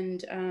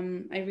 And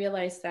I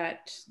realized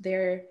that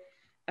there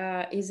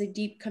is a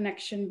deep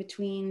connection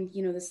between,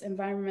 this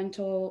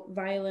environmental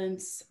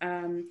violence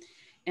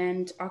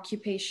and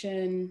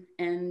occupation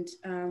and,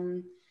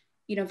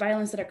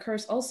 violence that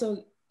occurs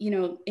also,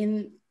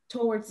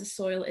 towards the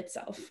soil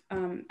itself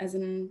as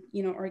an,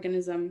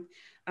 organism,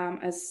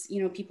 as,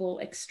 people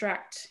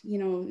extract,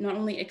 not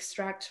only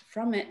extract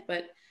from it,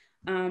 but,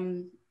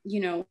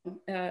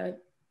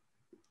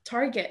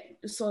 target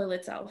the soil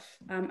itself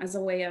as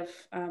a way of,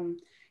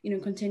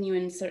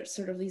 continuing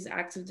sort of these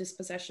acts of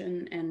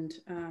dispossession and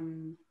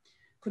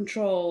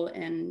control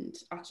and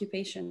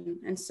occupation.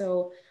 And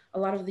so a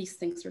lot of these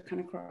things were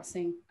kind of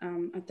crossing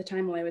at the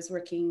time while I was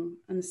working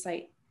on the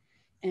site.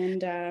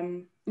 And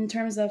in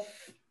terms of,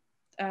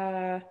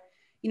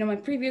 my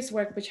previous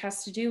work, which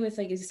has to do with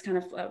like these kind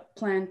of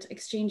plant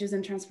exchanges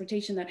and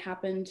transportation that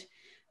happened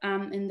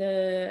in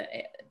the,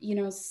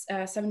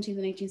 17th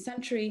and 18th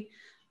century,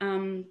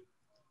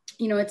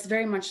 it's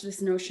very much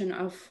this notion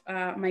of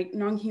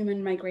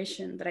non-human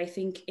migration that I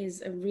think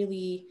is a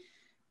really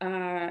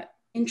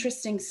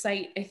interesting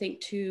site, I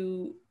think,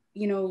 to,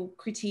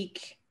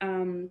 critique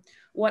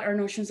what our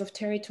notions of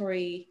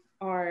territory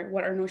are,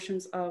 what our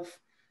notions of,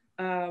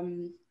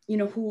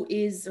 who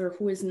is or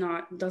who is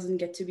not, doesn't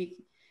get to be,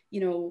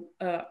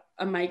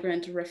 a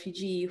migrant or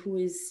refugee, who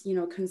is,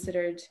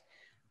 considered,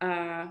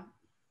 an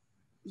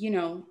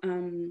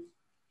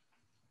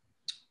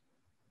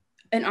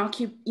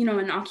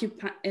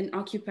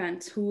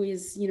occupant who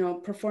is,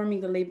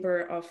 performing the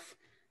labor of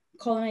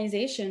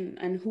colonization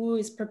and who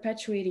is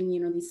perpetuating,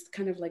 these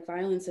kind of like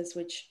violences,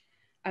 which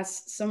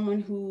as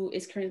someone who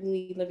is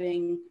currently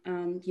living,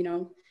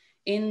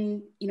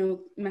 in,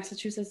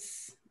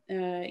 Massachusetts, I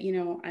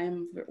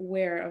am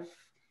aware of,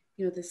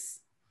 this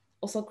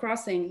also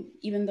crossing,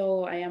 even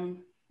though I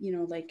am,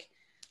 like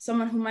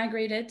someone who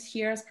migrated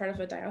here as part of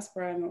a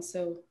diaspora, I'm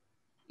also,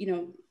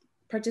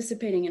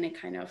 participating in a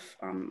kind of,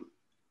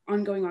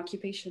 ongoing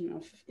occupation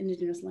of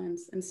indigenous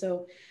lands. And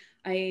so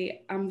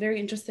I'm very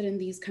interested in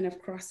these kind of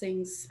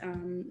crossings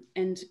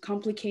and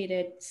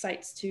complicated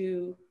sites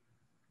to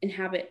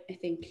inhabit, I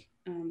think,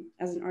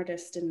 as an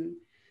artist and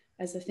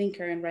as a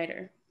thinker and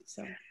writer.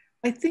 So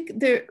I think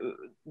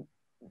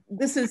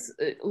this is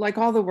like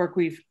all the work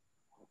we've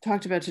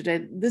talked about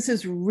today, this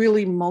is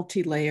really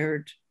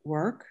multi-layered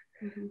work.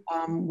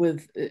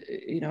 With,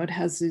 it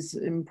has these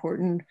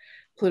important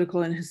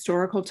political and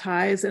historical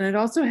ties, and it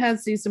also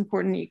has these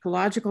important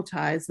ecological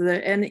ties.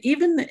 And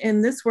even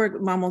in this work,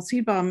 Mammal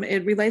Sibam,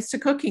 it relates to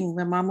cooking.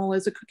 The mammal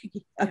is a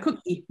cookie,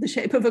 the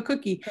shape of a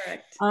cookie.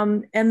 Correct.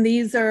 And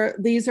these are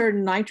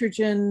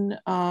nitrogen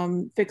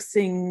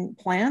fixing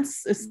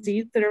plants,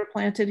 seeds that are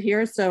planted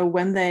here. So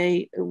when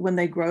they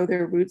grow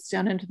their roots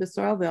down into the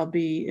soil, they'll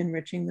be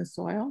enriching the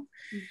soil.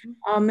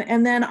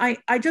 And then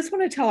I just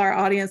want to tell our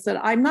audience that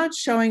I'm not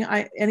showing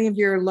any of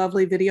your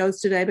lovely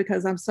videos today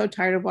because I'm so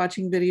tired of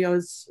watching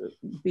videos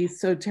be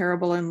so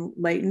terrible and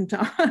latent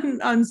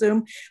on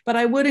Zoom. But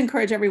I would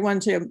encourage everyone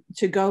to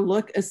go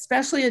look,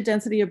 especially at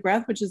Density of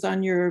Breath, which is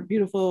on your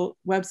beautiful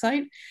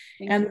website.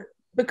 Thank you.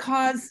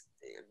 Because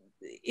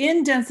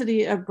in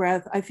Density of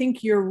Breath, I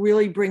think you're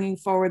really bringing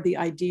forward the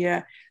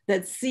idea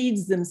that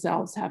seeds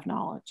themselves have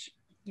knowledge.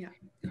 Yeah,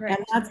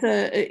 correct. And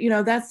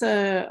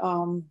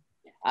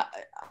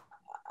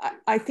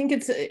I think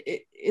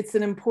it's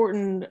an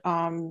important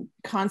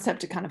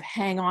concept to kind of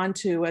hang on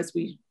to as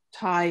we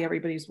tie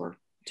everybody's work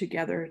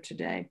together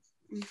today.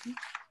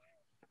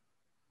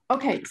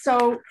 Okay,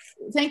 so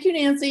thank you,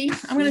 Nancy.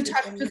 I'm going to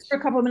talk just for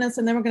a couple of minutes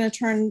and then we're going to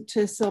turn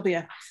to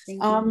Silvia.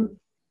 Thank you.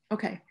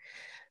 Okay,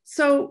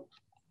 so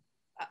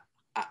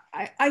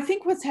I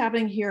think what's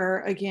happening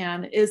here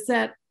again is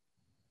that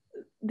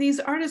these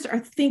artists are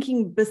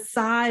thinking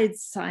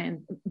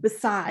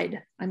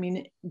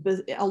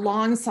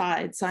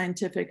alongside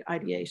scientific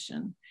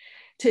ideation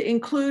to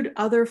include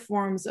other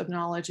forms of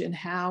knowledge in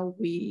how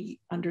we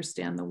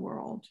understand the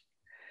world.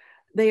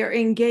 They are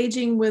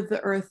engaging with the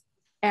earth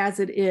as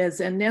it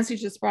is. And Nancy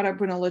just brought up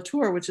Rikke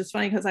Luther, which is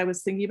funny because I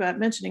was thinking about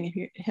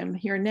mentioning him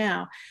here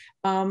now.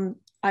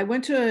 I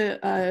went to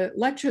a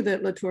lecture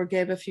that Luther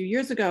gave a few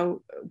years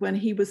ago when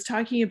he was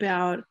talking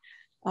about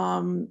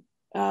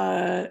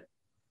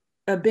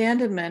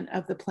abandonment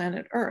of the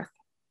planet Earth.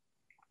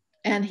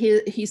 And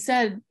he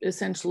said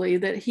essentially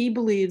that he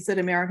believes that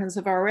Americans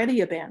have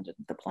already abandoned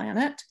the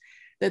planet,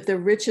 that the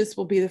richest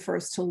will be the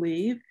first to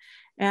leave.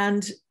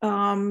 And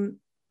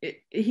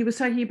he was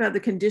talking about the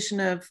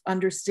condition of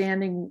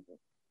understanding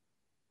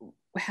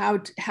how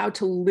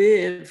to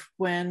live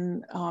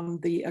when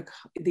the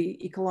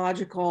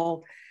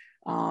ecological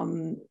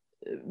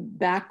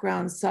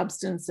background,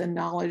 substance, and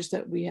knowledge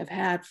that we have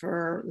had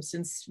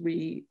since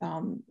we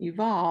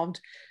evolved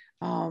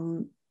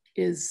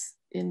is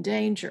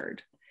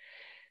endangered.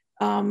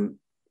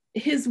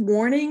 His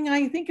warning,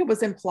 I think it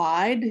was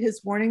implied,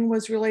 his warning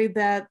was really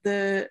that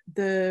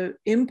the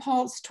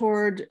impulse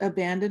toward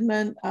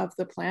abandonment of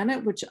the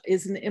planet, which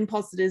is an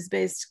impulse that is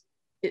based,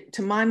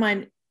 to my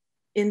mind,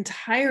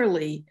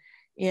 entirely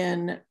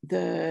in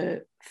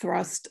the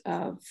thrust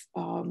of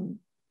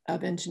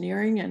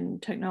engineering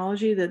and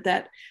technology,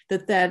 that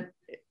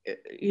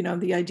you know,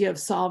 the idea of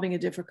solving a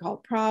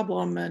difficult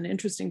problem, an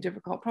interesting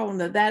difficult problem,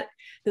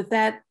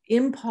 that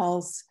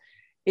impulse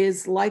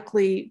is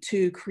likely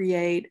to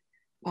create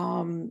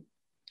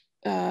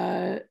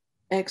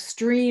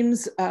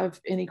extremes of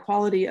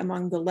inequality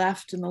among the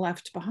left and the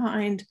left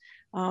behind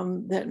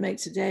that make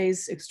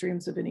today's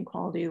extremes of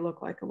inequality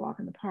look like a walk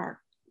in the park.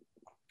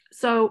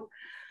 So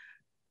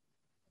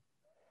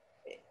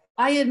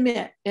I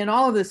admit in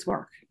all of this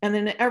work, and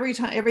then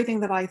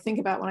everything that I think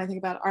about when I think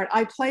about art,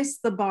 I place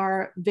the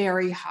bar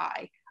very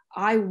high.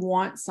 I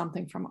want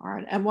something from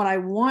art. And what I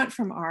want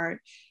from art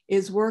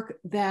is work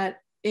that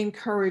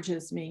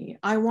encourages me.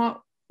 I want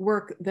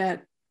work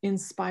that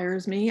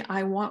inspires me.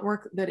 I want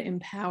work that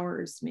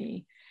empowers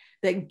me,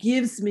 that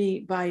gives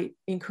me work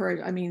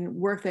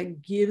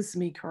that gives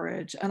me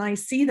courage. And I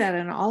see that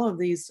in all of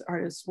these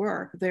artists'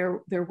 work.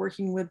 They're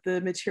working with the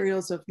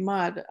materials of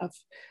mud,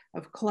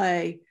 of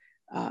clay,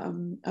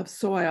 of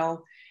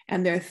soil,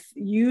 and they're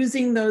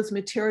using those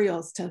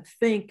materials to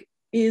think,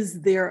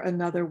 is there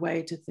another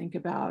way to think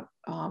about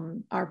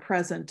our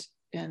present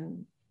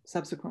and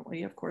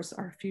subsequently, of course,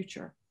 our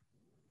future?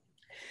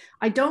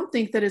 I don't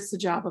think that it's the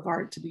job of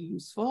art to be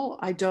useful.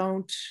 I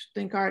don't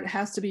think art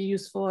has to be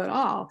useful at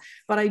all,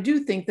 but I do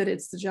think that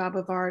it's the job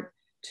of art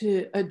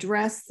to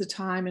address the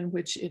time in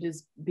which it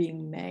is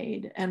being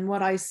made. And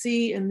what I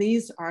see in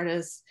these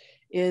artists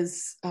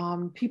is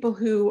people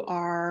who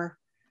are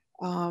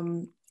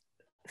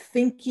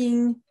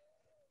thinking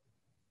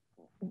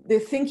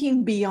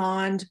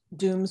beyond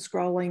doom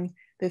scrolling,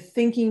 they're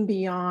thinking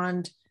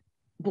beyond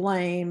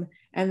blame,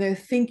 and they're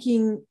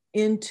thinking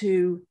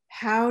into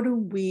how do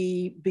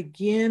we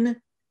begin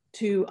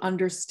to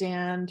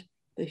understand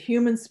the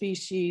human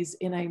species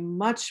in a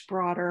much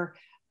broader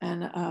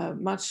and a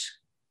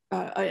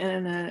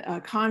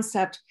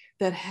concept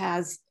that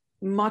has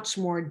much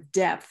more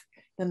depth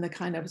than the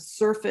kind of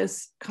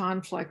surface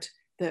conflict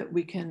that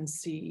we can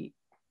see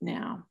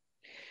now.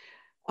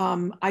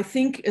 I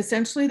think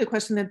essentially the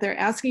question that they're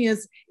asking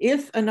is,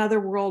 if another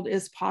world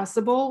is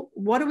possible,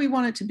 what do we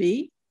want it to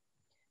be?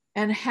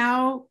 And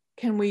how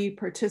can we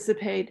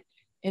participate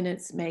in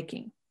its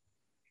making?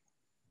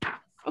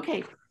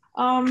 Okay,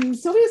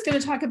 Silvia's going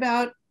to talk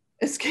about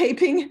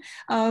escaping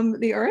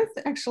the Earth,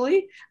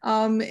 actually,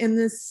 in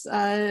this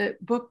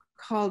book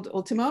called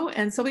Ultimo.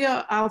 And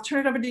Silvia, I'll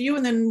turn it over to you,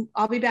 and then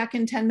I'll be back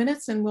in 10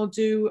 minutes and we'll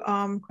do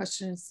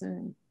questions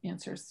and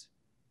answers.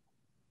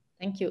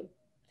 Thank you.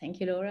 Thank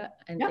you, Laura,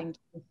 and yeah. Thank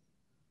you.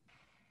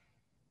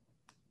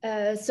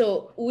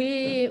 So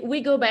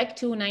we go back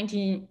to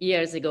 19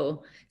 years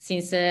ago,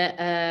 since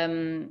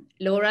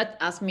Laura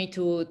asked me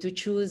to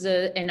choose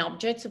an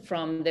object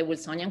from the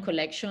Wolfsonian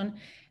collection.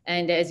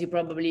 And as you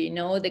probably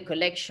know, the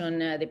collection,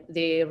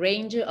 the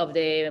range of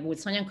the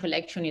Wolfsonian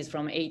collection is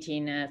from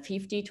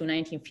 1850 to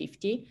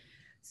 1950.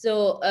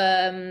 So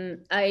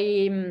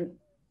I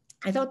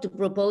thought to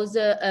propose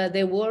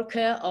the work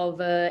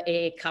of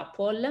a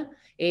couple,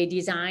 a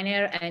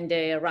designer and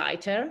a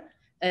writer,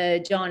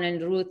 John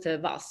and Ruth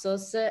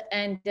Vassos.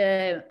 And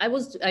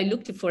I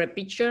looked for a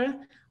picture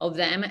of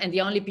them, and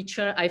the only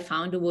picture I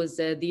found was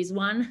this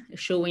one,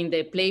 showing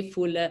the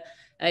playful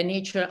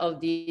nature of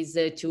these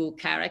two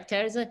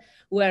characters,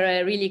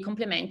 were really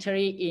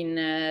complementary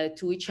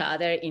to each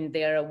other in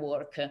their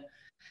work.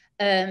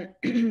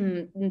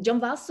 John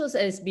Vassos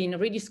has been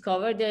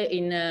rediscovered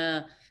in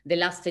the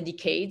last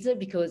decades,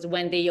 because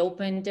when they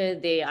opened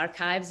the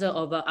archives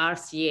of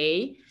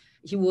RCA,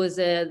 he was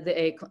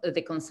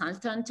the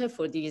consultant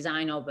for the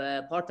design of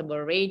portable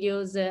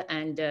radios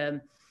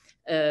and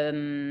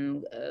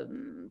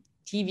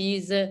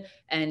TVs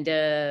and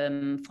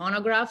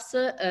phonographs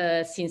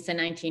since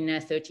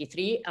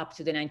 1933 up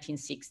to the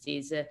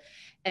 1960s.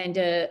 And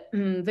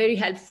very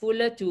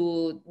helpful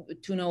to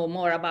know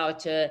more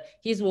about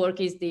his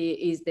work is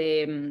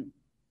the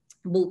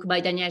book by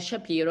Daniel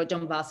Shapiro,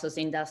 John Vassos,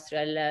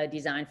 Industrial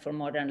Design for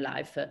Modern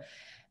Life.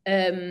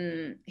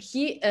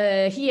 He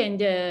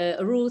and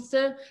Ruth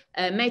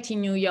met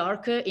in New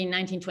York in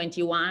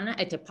 1921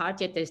 at a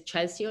party at the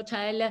Chelsea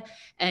Hotel,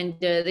 and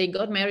they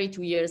got married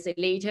 2 years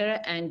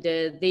later, and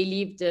they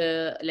lived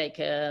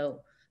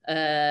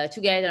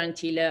together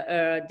until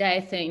her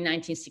death in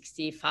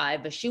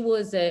 1965. She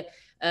was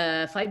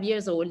 5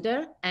 years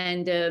older,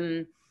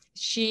 and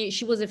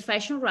she was a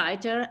fashion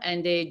writer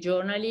and a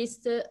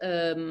journalist,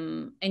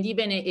 and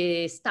even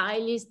a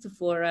stylist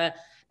for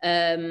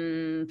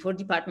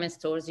department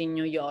stores in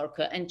New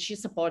York, and she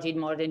supported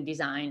modern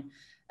design.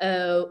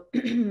 So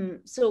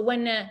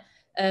when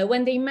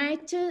they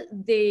met,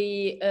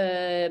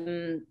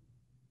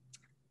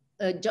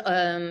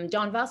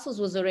 John Vassos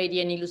was already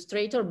an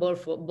illustrator,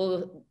 both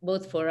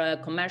for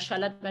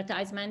commercial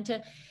advertisement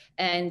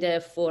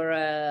and for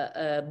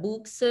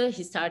books.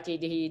 He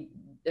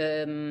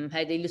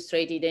had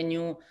illustrated a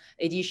new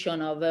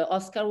edition of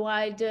Oscar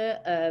Wilde,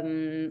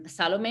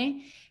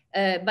 Salome.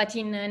 But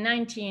in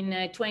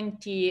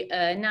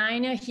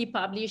 1929, he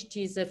published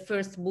his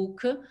first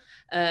book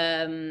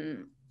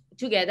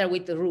together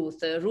with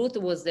Ruth. Ruth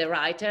was the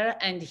writer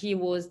and he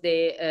was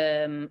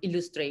the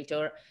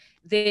illustrator.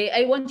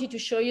 I wanted to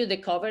show you the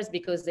covers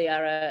because they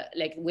are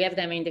we have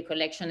them in the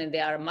collection, and they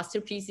are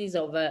masterpieces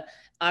of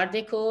Art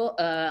Deco,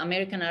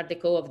 American Art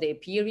Deco of the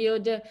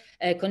period.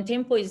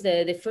 Contempo is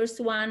the first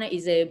one,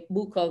 is a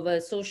book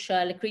of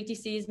social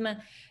criticism,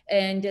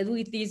 and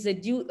with this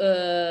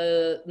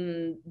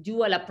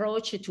dual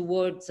approach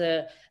towards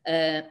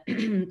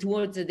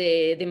towards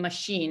the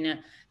machine,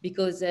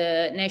 because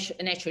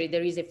naturally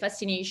there is a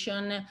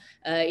fascination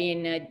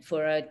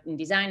for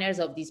designers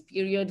of this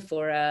period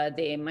for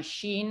the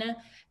machine,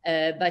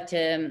 but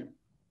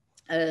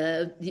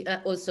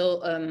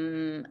also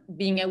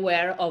being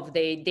aware of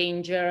the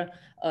danger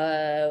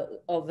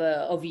of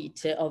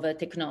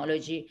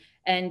technology.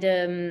 And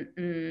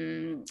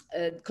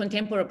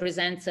Contempo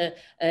represents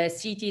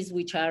cities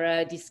which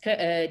are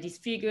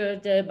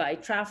disfigured by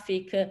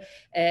traffic,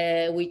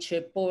 which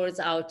pours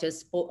out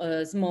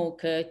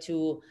smoke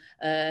into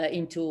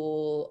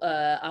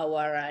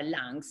our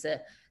lungs.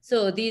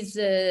 So this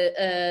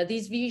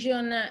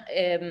vision,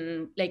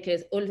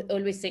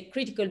 always a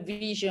critical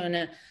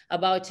vision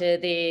about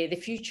the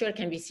future,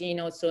 can be seen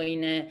also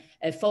in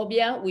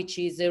Phobia, which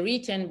is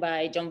written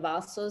by John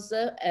Vassos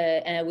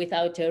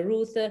without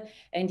Ruth,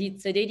 and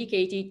it's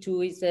dedicated to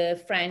his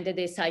friend,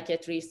 the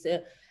psychiatrist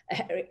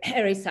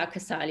Harry Sack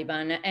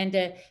Sullivan,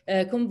 and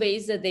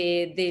conveys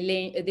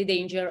the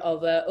danger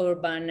of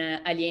urban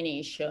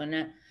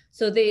alienation.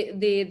 So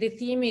the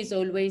theme is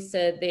always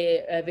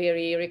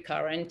very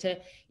recurrent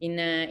in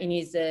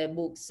his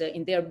books,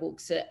 in their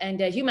books.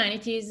 And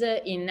Humanities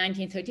in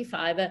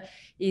 1935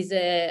 is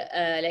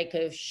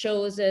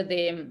shows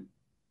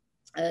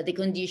the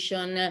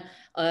condition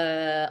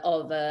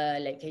of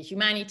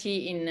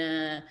humanity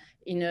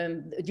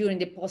during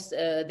the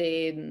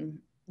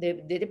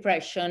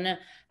Depression,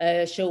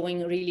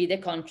 showing really the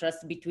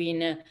contrast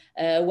between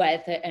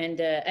wealth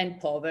and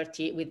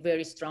poverty with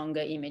very strong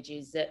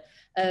images.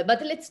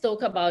 But let's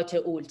talk about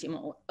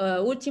Ultimo.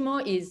 Ultimo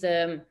is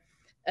the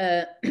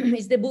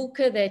book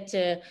that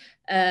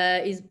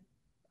is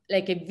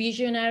like a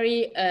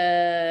visionary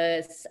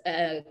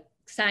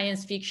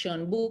science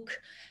fiction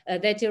book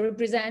that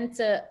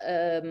represents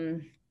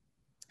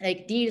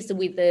deals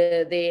with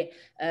the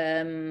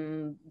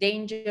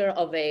danger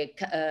of a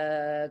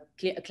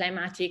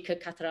climatic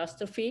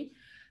catastrophe.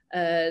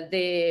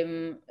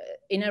 The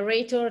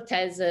narrator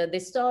tells the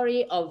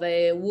story of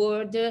a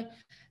world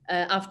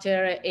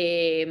after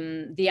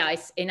an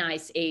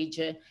ice age,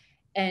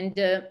 and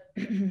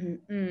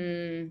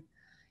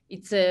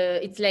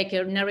it's like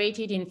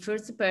narrated in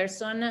first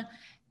person,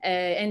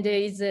 and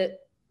it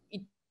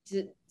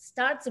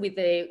starts with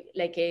a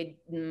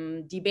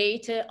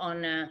debate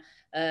on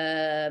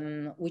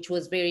which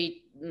was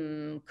very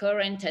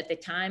current at the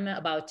time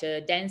about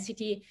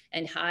density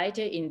and height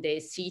in the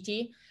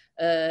city.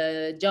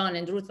 John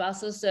and Ruth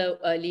Vassos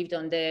lived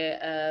on the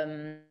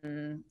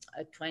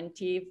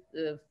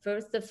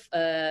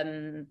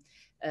 21st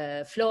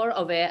floor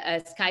of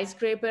a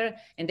skyscraper,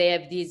 and they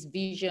have this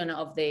vision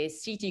of the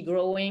city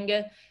growing.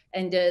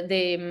 And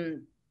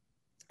the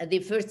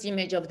first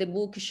image of the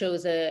book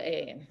shows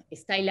a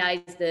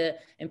stylized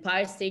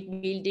Empire State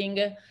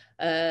Building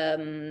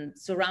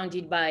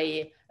surrounded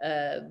by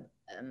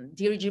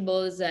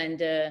dirigibles and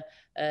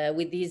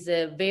with this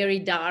very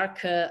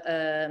dark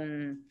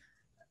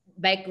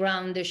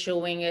background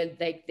showing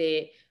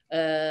the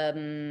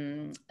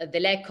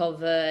lack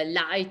of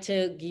light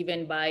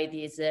given by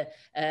this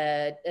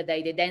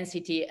the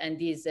density and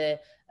this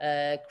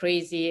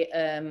crazy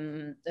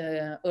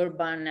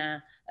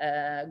urban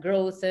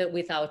growth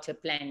without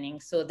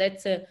planning. So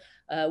that's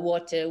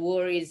what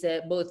worries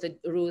both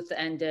Ruth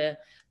and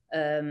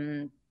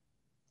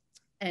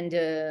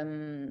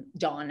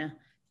John.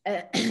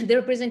 The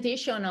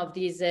representation of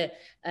this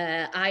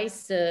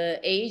ice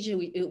age,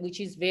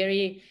 which is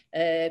very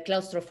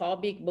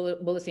claustrophobic,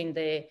 both in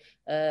the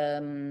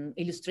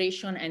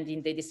illustration and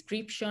in the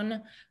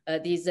description.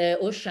 This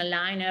ocean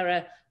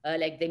liner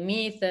like the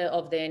myth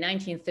of the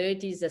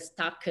 1930s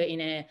stuck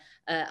in a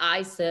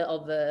ice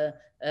of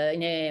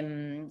in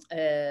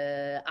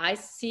a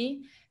ice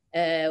sea,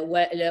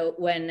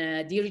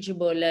 when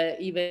dirigible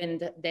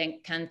even then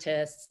can't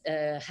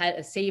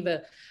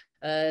save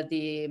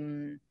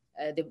the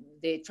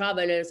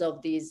travelers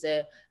of this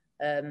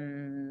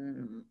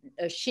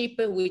ship,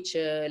 which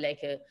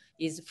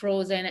is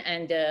frozen,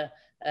 and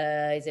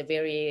is a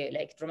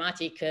very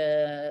dramatic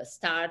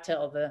start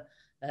of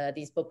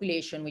this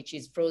population, which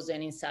is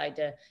frozen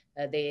inside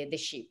the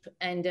ship.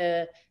 And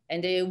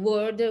the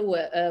world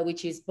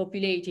which is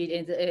populated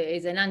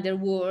is an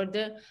underworld.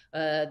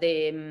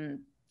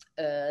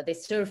 The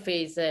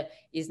surface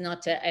is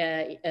not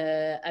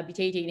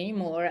habitated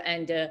anymore,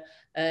 and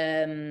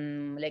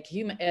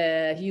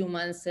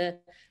humans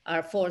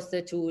are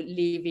forced to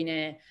live in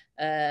a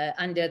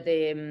under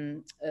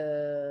the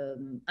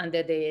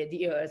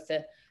earth.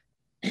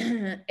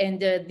 And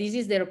this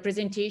is the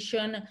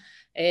representation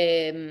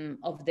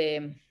of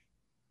the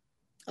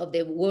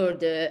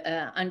world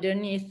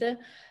underneath,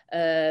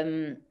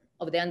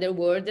 of the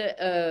underworld,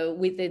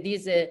 with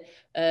this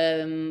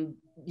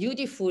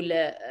beautiful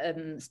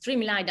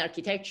streamlined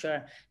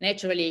architecture.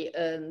 Naturally,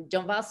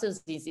 John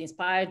Vassos is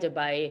inspired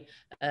by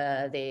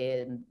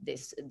the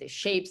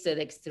shapes,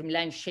 the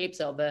streamlined shapes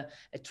of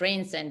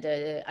trains and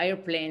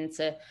airplanes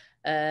of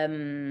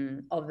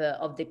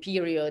the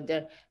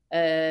period.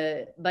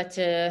 But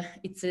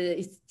it's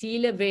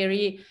still a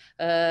very,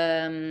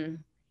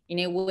 in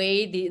a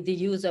way, the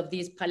use of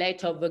this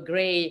palette of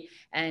gray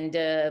and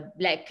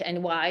black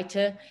and white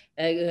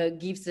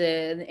gives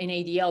an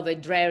idea of a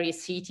dreary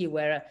city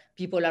where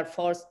people are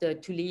forced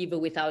to live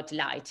without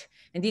light.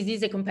 And this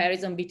is a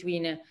comparison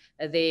between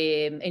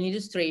an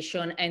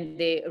illustration and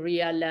the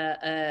real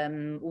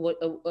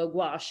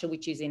gouache,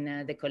 which is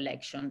in the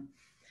collection.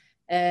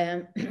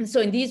 So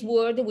in this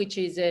world, which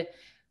is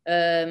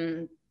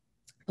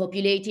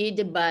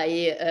populated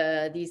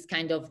by these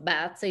kind of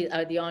bats,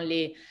 are the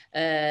only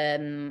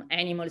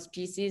animal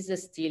species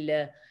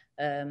still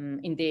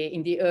in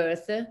the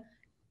earth,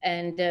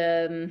 and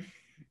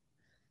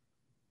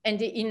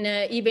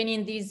even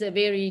in this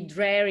very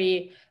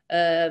dreary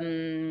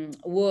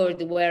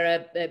world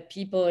where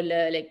people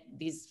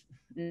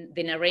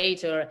the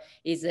narrator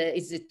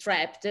is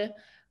trapped,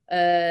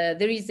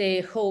 there is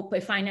a hope,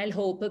 a final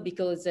hope,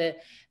 because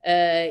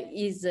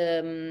is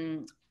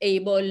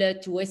able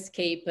to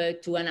escape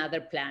to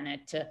another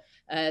planet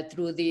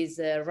through this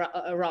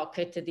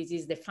rocket. This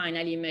is the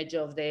final image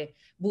of the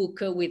book,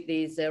 with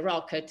this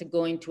rocket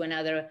going to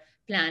another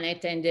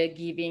planet and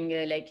giving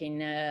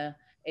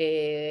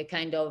a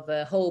kind of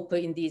hope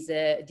in this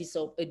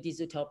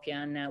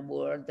dystopian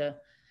world.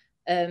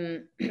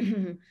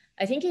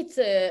 I think it's,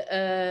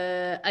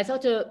 I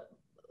thought,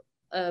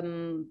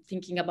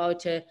 thinking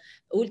about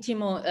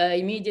Ultimo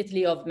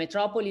immediately of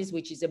Metropolis,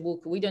 which is a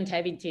book, we don't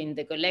have it in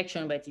the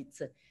collection, but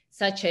it's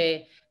such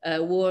a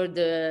world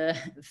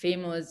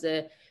famous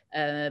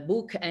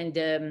book and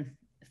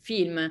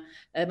film.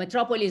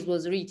 Metropolis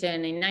was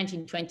written in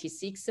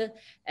 1926,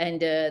 and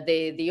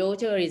the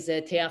author is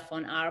Thea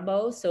von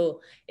Arbau.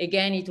 So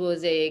again, it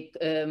was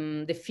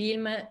the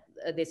film,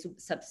 the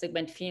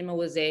subsequent film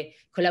was a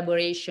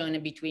collaboration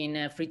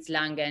between Fritz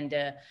Lang and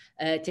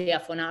Thea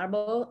von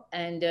Arbau.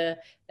 And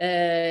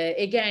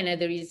again,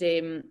 there is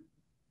a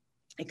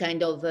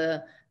kind of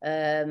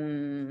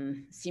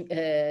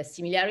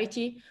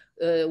similarity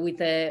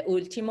with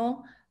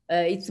Ultimo.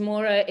 It's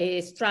more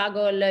a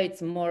struggle,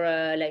 it's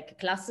more like a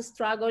class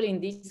struggle in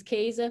this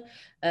case.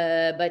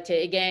 But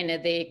again,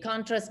 the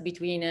contrast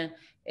between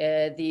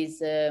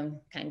these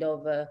kind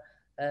of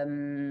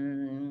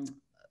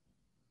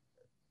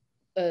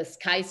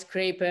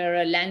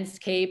skyscraper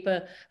landscape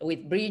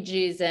with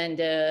bridges and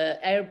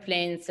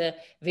airplanes,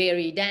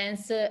 very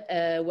dense,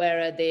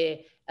 where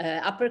the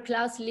upper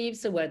class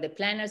lives, where the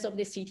planners of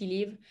the city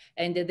live,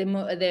 and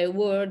the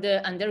world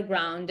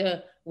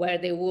underground, where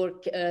the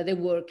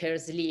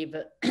workers live.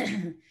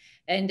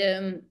 And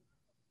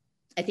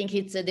I think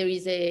it's there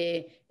is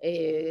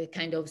a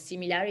kind of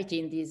similarity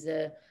in this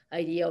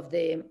idea of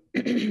the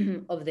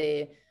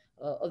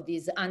of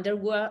this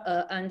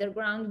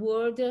underground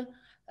world,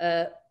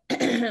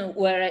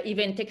 where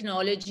even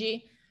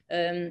technology,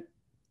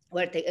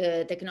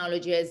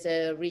 technology has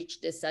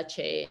reached such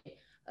a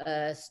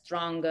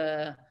strong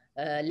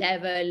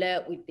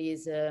level with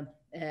this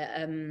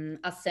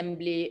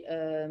assembly,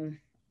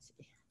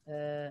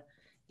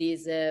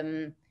 this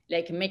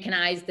like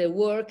mechanized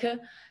work.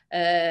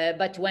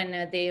 But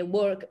when they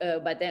work,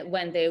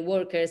 when the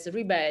workers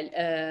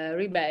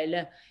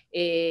rebel,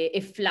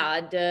 a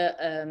flood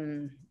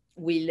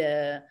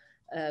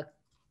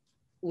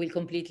will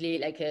completely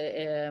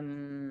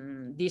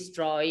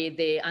destroy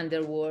the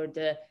underworld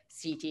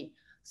city.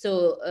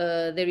 So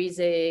there is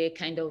a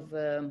kind of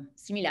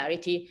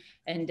similarity,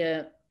 and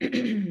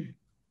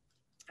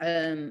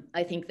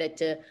I think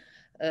that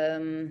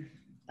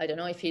I don't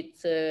know if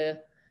it's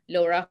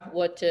Laura,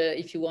 what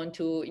if you want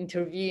to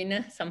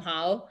intervene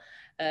somehow,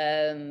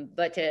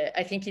 but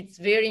I think it's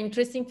very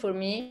interesting for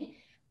me,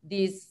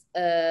 this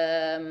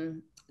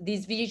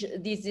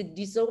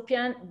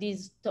dystopia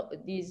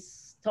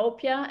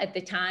at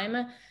the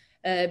time,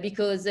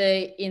 because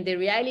in the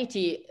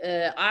reality,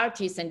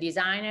 artists and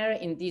designers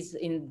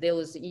in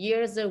those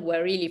years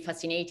were really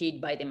fascinated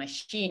by the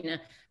machine.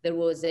 There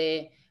was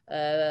a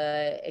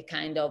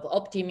kind of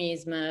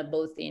optimism,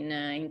 both in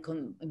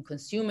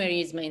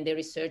consumerism, in the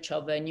research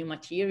of new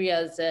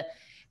materials,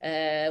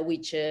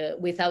 which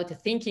without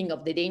thinking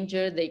of the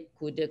danger they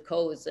could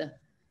cause.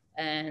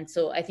 And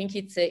so I think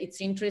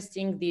it's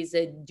interesting, this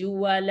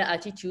dual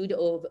attitude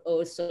of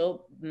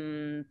also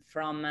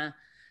from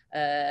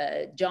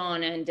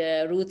John and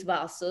Ruth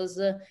Vassos,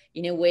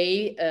 in a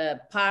way,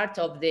 part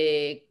of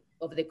the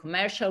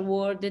commercial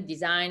world,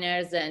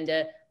 designers and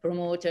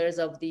promoters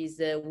of this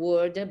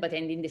world, but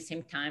and in the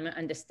same time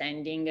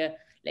understanding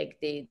like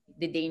the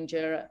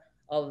danger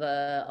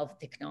of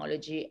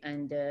technology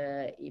and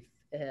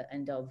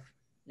and of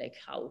like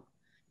how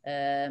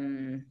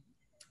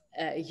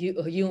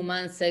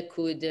humans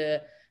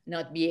could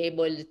not be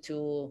able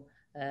to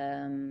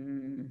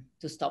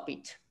stop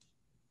it.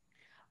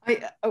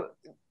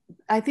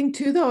 I think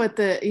too, though, at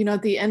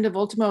the end of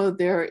Ultimo,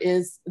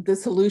 the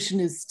solution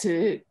is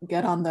to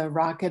get on the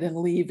rocket and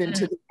leave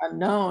into the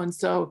unknown.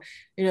 So,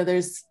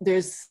 there's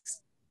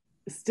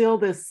still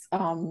this,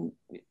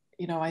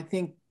 I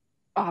think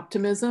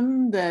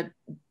optimism that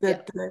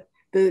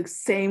the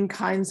same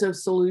kinds of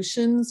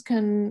solutions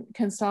can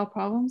solve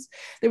problems.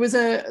 There was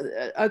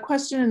a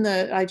question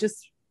I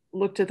just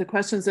looked at the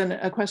questions, and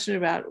a question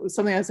about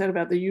something I said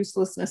about the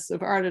uselessness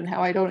of art and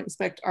how I don't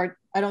think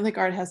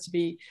art has to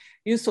be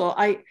useful.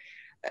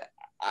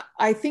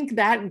 I think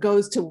that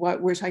goes to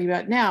what we're talking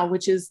about now,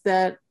 which is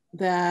that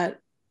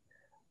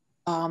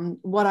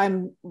what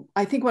I'm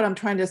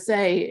trying to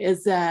say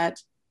is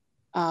that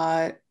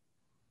that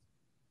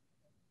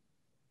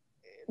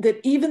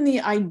even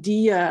the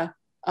idea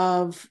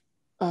of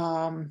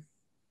let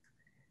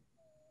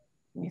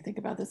me think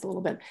about this a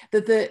little bit,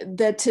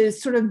 that to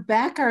sort of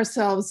back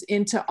ourselves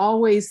into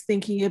always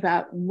thinking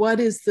about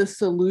what is the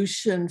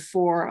solution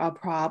for a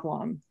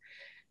problem,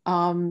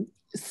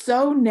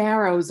 so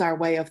narrows our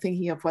way of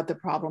thinking of what the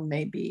problem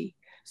may be.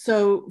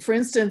 So, for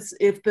instance,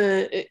 if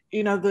the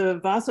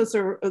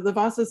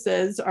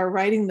Vassoses are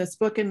writing this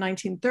book in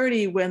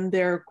 1930, when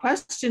they're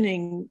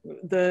questioning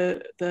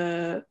the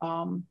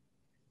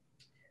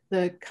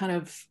kind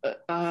of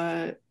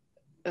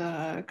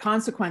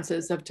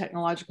consequences of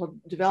technological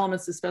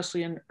developments,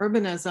 especially in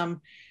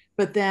urbanism,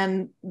 but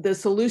then the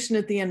solution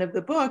at the end of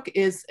the book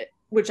is,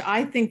 which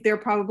I think they're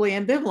probably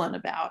ambivalent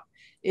about,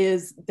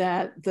 is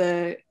that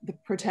the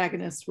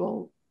protagonist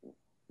will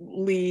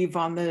leave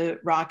on the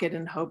rocket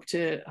and hope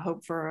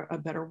for a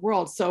better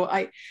world. So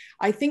I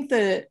think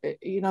that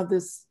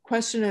this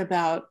question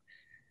about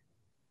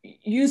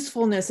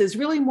usefulness is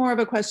really more of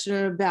a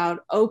question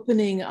about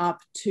opening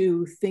up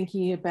to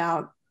thinking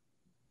about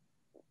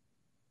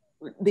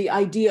the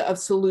idea of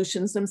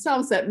solutions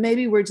themselves, that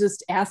maybe we're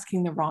just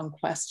asking the wrong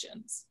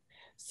questions.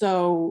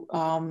 So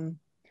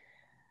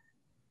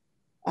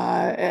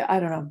I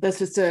don't know,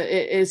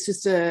 it's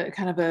just a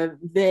kind of a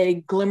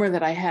vague glimmer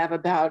that I have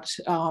about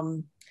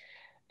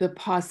the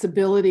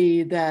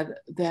possibility that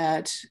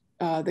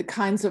the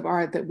kinds of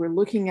art that we're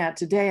looking at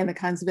today and the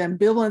kinds of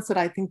ambivalence that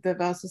I think the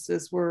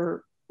Vassoses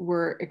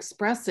were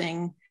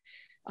expressing,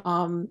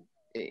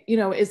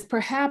 is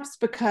perhaps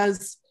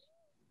because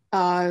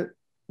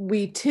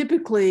we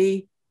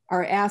typically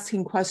are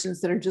asking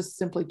questions that are just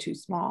simply too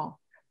small,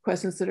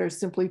 questions that are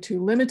simply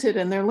too limited,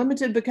 and they're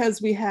limited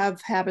because we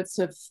have habits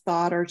of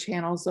thought or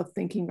channels of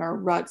thinking or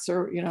ruts,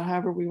 or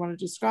however we want to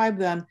describe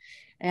them,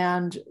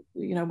 and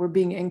we're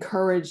being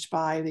encouraged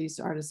by these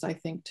artists, I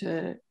think,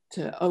 to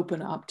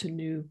open up to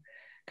new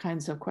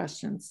kinds of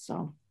questions.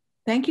 So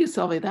thank you,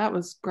 Silvia, that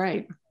was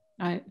great.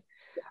 I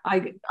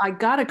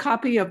got a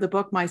copy of the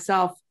book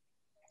myself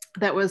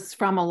that was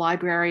from a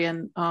library,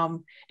 and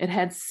it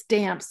had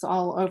stamps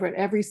all over it.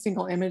 Every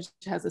single image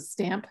has a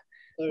stamp.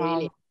 Oh,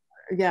 really?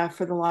 Yeah,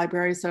 for the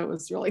library. So it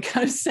was really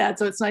kind of sad.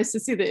 So it's nice to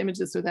see the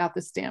images without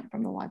the stamp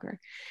from the library.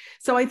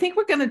 So I think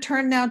we're going to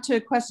turn now to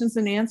questions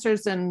and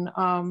answers, and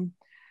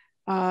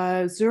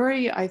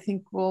Zuri, I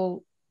think,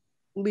 will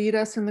lead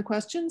us in the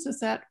questions.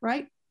 Is that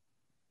right?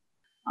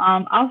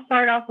 I'll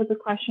start off with a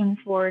question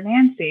for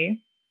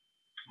Nancy.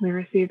 We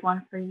received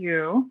one for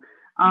you.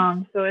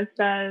 So it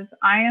says,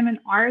 I am an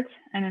art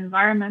and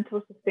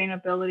environmental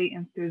sustainability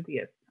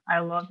enthusiast. I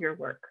love your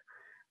work.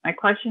 My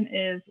question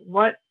is,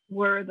 what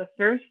were the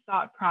first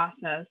thought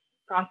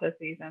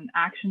processes and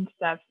action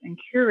steps in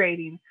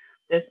curating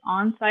this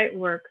on-site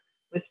work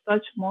with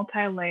such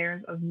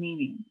multi-layers of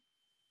meaning?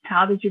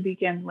 How did you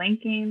begin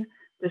linking,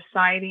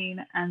 deciding,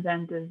 and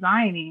then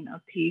designing a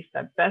piece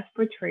that best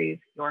portrays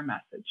your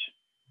message?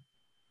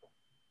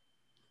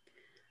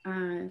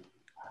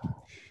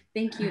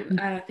 Thank you.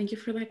 Thank you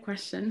for that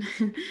question.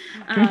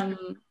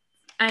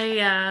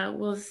 I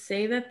will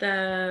say that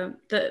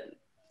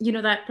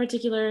that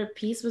particular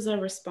piece was a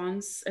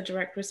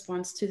direct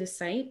response to the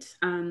site.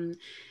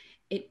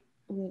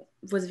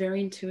 was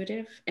very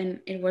intuitive, and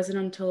it wasn't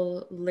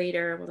until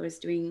later while I was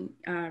doing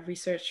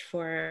research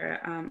for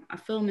a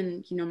film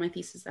and, you know, my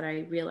thesis, that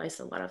I realized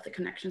a lot of the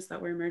connections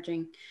that were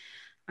emerging.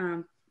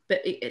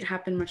 But it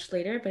happened much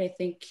later. But I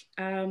think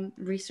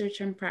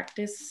research and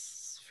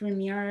practice for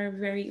me are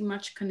very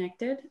much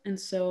connected. And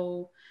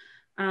so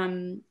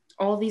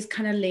all these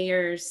kind of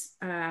layers,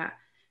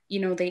 you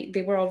know,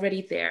 they were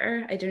already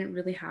there. I didn't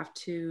really have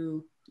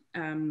to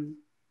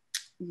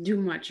do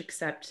much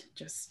except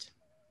just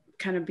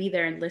kind of be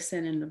there and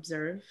listen and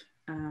observe.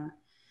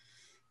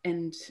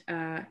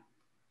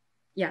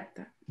 Yeah,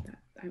 that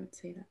I would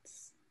say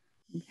that's.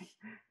 Okay.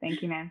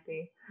 Thank you,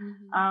 Nancy.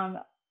 Mm-hmm.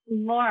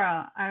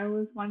 Laura, I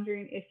was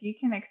wondering if you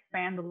can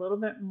expand a little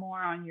bit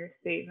more on your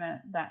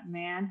statement that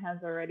man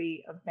has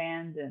already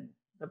abandoned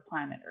the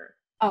planet Earth.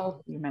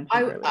 Oh, you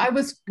mentioned earlier.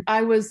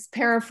 I was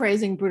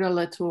paraphrasing Rikke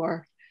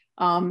Luther,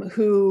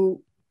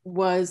 who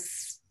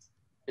was,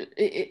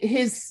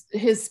 his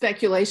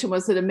speculation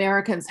was that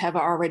Americans have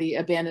already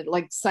abandoned,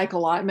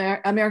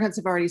 Americans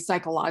have already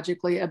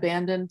psychologically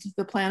abandoned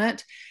the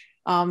planet.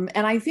 And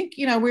I think,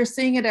 you know, we're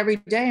seeing it every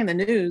day in the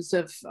news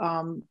of,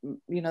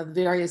 you know, the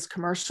various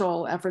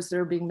commercial efforts that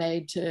are being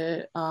made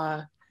to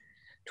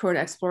toward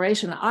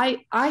exploration.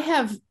 I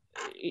have,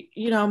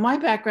 you know, my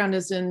background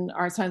is in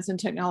art, science, and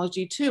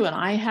technology too, and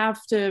I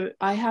have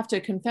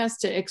to confess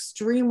to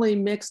extremely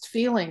mixed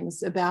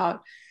feelings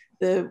about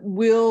the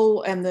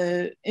will and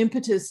the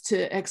impetus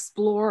to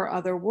explore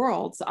other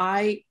worlds.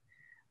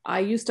 I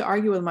used to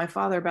argue with my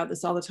father about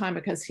this all the time,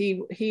 because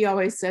he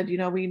always said, you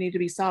know, we need to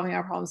be solving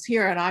our problems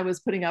here, and I was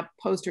putting up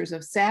posters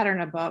of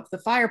Saturn above the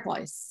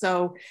fireplace.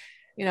 So,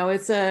 you know,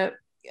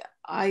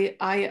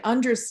 I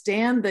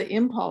understand the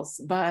impulse,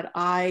 but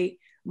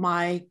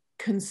my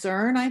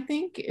concern, I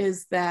think,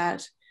 is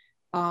that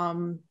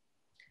that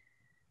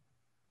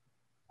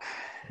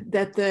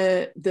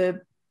the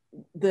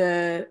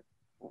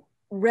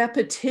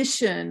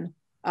repetition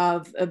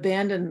of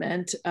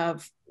abandonment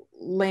of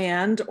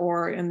land,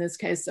 or in this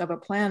case of a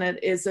planet,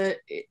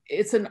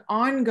 it's an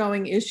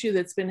ongoing issue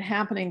that's been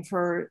happening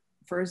for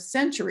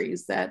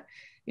centuries, that,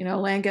 you know,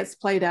 land gets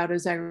played out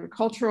as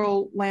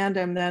agricultural land,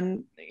 and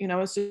then, you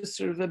know, it's just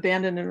sort of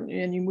abandoned,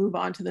 and you move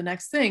on to the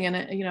next thing.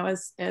 And, you know,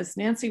 as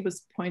Nancy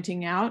was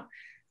pointing out,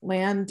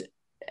 land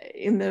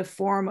in the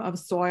form of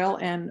soil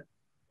and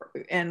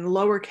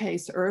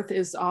lowercase earth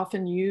is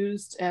often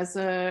used as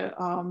a,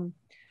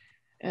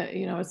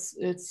 you know,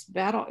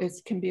 it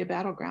can be a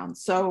battleground.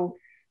 So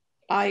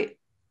I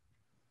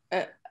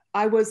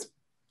was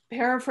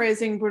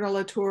paraphrasing Rikke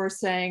Luther,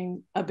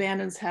 saying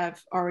abandons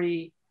have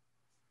already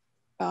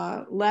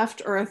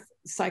left Earth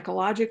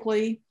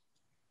psychologically,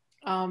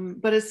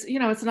 but it's, you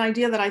know, it's an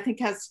idea that I think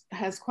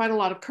has quite a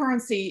lot of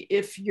currency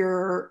if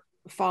you're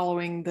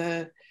following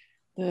the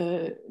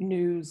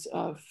news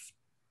of,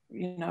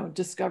 you know,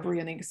 discovery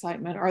and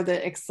excitement, or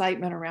the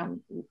excitement around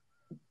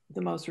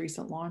the most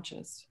recent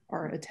launches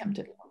or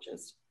attempted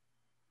launches.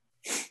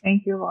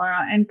 Thank you,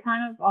 Laura. And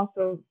kind of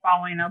also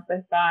following up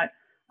with that,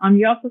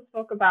 you also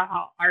spoke about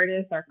how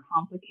artists are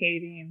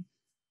complicating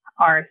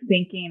our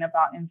thinking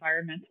about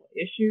environmental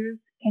issues.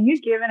 Can you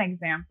give an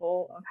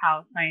example of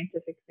how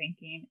scientific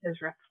thinking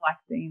is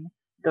reflecting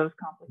those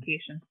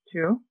complications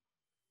too?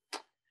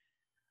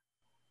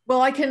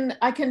 Well, I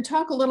can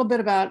talk a little bit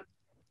about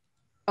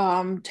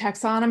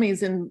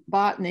taxonomies in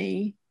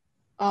botany.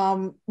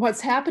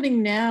 What's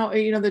happening now,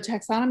 you know, the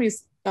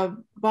taxonomies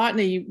of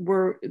botany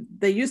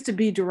they used to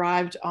be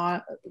derived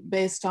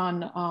based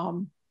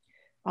on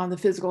the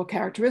physical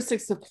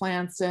characteristics of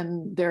plants,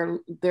 and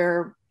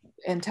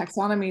and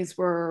taxonomies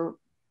were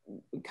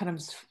kind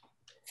of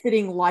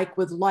fitting like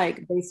with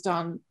like based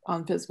on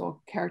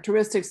physical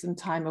characteristics and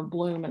time of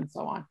bloom and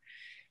so on.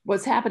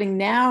 What's happening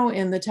now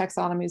in the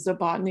taxonomies of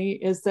botany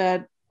is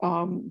that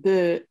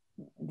the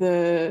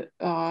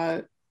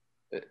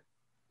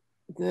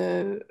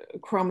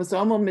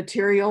chromosomal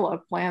material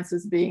of plants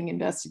is being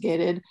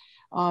investigated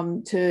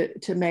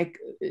to make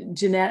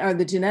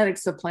the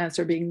genetics of plants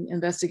are being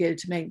investigated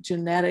to make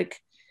genetic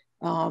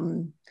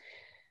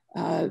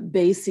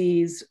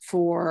bases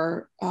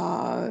for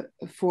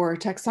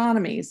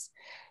taxonomies.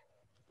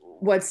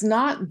 What's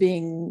not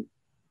being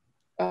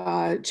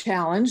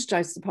challenged,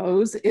 I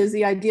suppose, is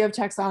the idea of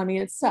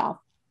taxonomy itself,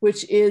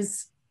 which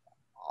is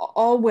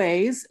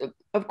always,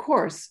 of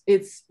course,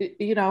 it's,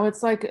 you know,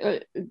 it's like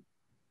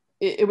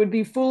it would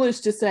be foolish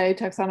to say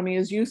taxonomy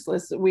is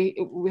useless.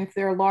 If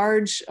there are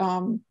large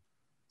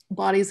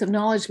bodies of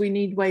knowledge, we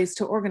need ways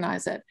to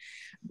organize it.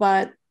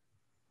 But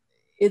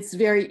it's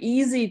very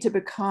easy to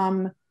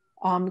become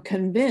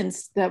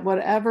convinced that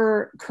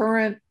whatever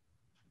current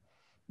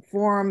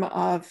form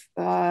of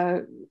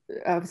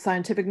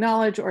scientific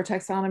knowledge or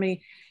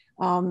taxonomy,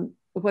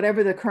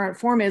 whatever the current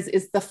form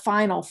is the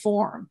final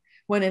form,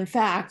 when in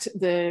fact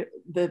the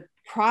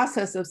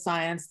process of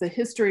science, the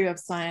history of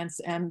science,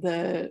 and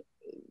the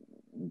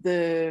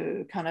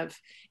kind of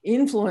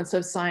influence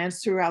of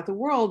science throughout the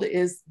world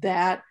is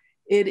that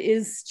it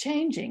is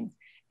changing.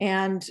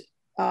 And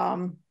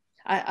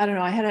I don't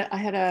know. I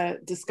had a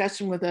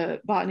discussion with a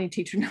botany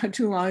teacher not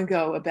too long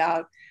ago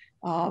about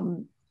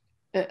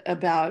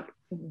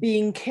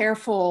being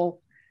careful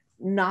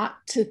not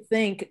to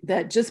think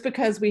that just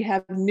because we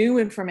have new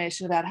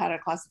information about how to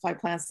classify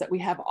plants, that we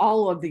have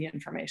all of the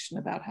information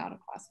about how to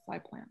classify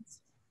plants.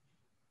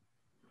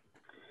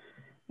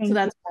 So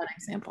that's one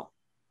example.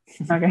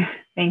 Okay,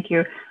 thank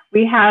you.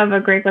 We have a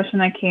great question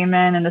that came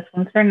in, and this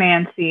one's for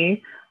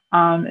Nancy.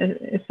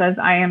 It says,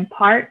 I am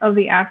part of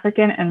the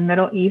African and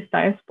Middle East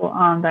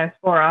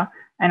diaspora,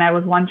 and I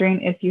was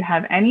wondering if you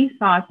have any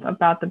thoughts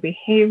about the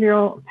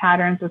behavioral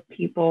patterns of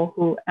people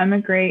who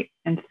emigrate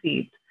and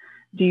seeds.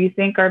 Do you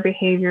think our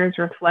behaviors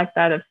reflect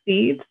that of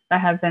seeds that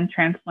have been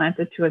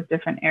transplanted to a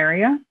different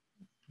area?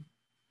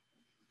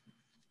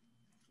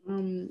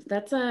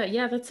 That's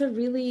a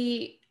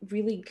really,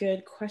 really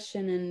good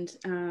question. And,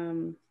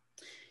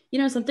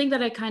 something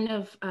that I kind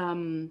of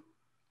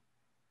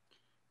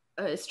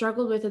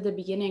struggled with at the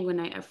beginning when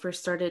I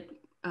first started,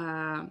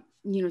 to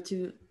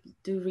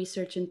do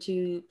research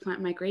into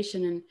plant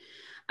migration.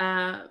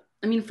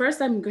 And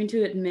first I'm going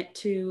to admit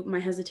to my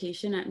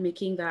hesitation at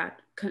making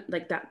that kind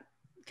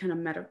of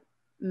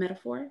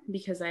metaphor,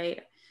 because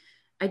I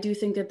do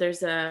think that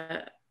there's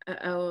a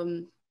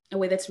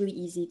way that's really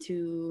easy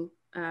to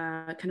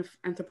kind of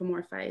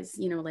anthropomorphize,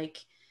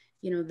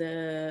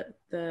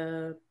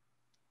 the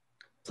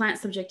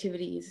plant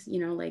subjectivities,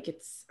 like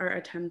it's our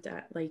attempt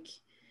at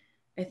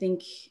I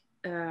think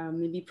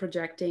maybe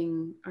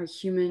projecting our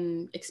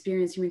human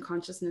experience, human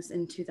consciousness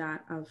into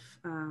that of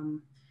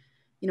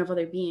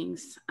other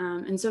beings.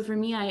 And so for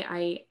me,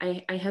 I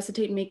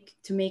hesitate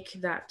to make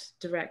that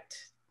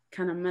direct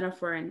kind of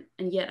metaphor,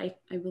 and yet I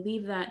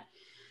believe that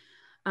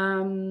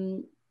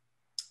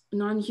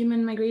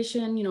non-human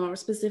migration, or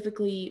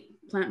specifically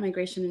plant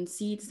migration and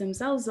seeds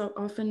themselves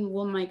often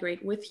will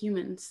migrate with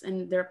humans,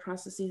 and there are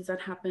processes that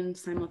happen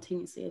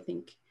simultaneously. I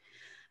think,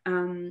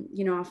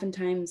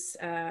 oftentimes,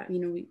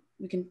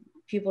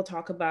 people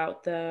talk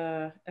about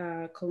the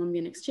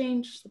Columbian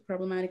exchange, the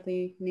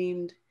problematically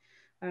named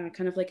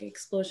kind of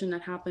explosion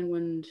that happened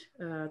when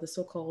the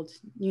so-called,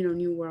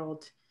 New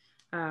World,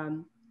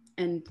 and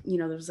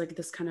there was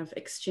this kind of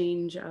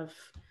exchange of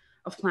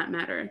plant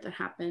matter that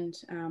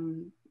happened,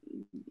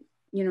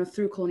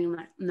 through colonial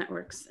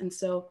networks. And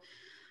so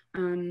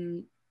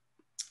I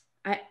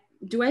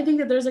think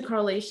that there's a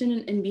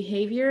correlation in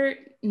behavior?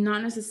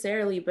 Not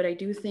necessarily, but I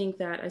do think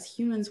that as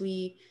humans,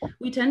 we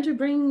tend to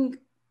bring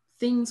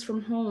things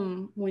from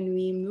home when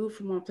we move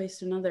from one place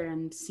to another,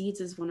 and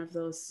seeds is one of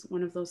those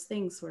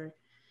things where,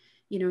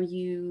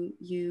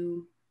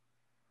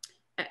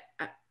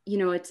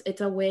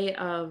 it's a way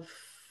of,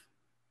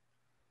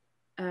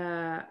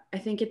 I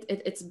think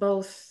it's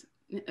both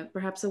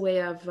perhaps a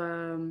way of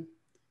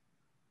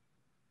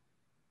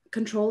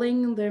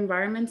controlling the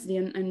environments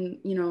and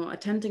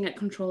attempting at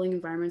controlling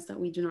environments that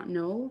we do not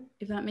know,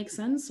 if that makes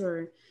sense,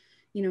 or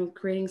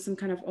creating some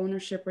kind of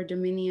ownership or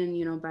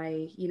dominion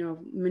by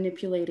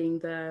manipulating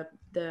the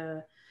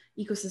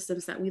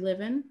ecosystems that we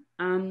live in.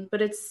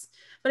 But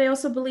I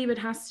also believe it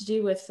has to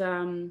do with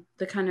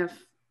the kind of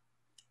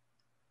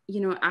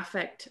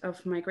affect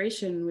of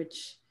migration,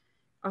 which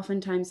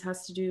oftentimes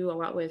has to do a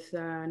lot with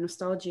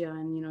nostalgia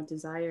and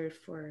desire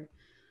for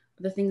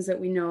the things that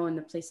we know and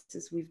the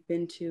places we've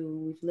been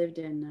to, we've lived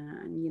in,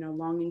 and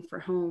longing for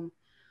home.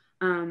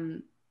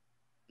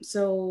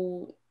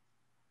 So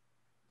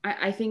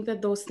I think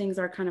that those things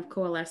are kind of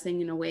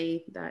coalescing in a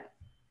way that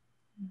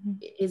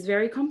is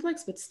very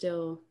complex, but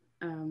still,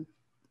 I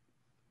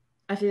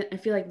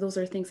feel like those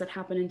are things that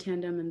happen in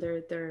tandem, and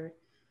they're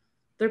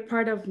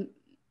part of,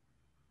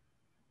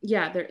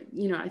 they're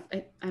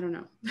I don't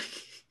know.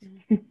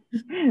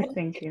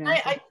 Thank you.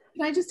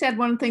 Can I just add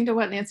one thing to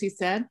what Nancy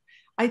said?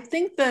 I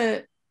think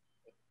that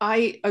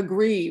I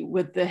agree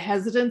with the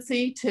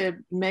hesitancy to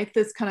make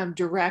this kind of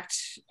direct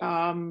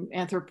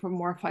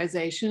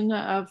anthropomorphization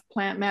of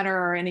plant matter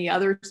or any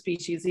other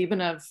species,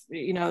 even of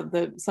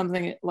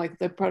something like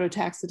the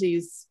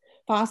Prototaxites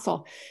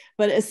fossil,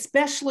 but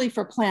especially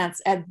for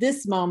plants at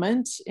this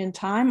moment in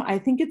time. I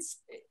think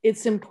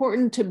it's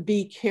important to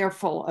be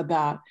careful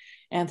about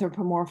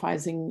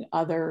anthropomorphizing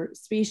other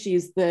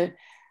species.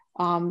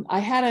 I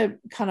had a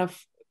kind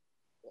of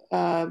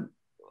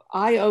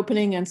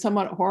eye-opening and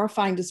somewhat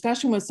horrifying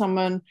discussion with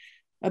someone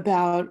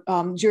about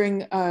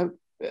during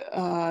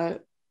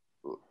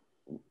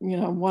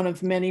one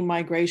of many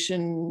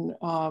migration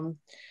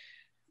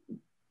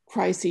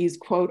crises,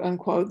 quote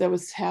unquote, that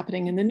was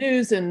happening in the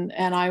news, and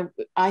I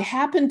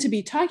happened to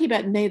be talking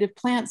about native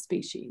plant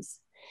species,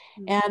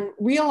 and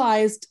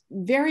realized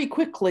very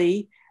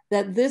quickly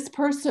that this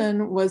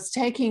person was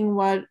taking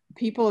what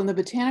people in the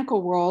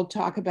botanical world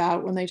talk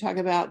about when they talk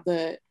about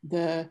the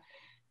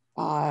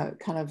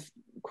kind of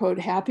quote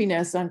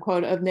happiness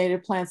unquote of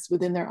native plants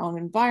within their own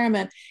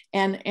environment,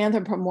 and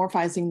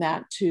anthropomorphizing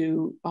that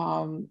to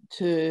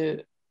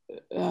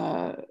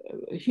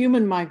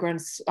human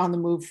migrants on the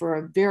move for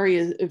a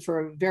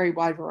very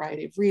wide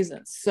variety of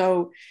reasons.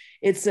 So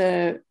it's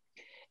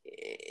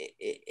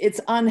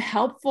it's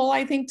unhelpful,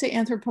 I think, to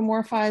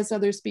anthropomorphize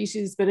other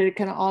species, but it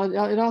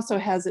also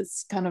has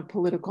its kind of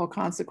political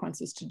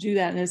consequences to do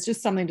that. And it's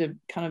just something to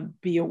kind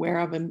of be aware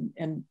of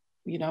and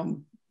you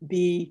know,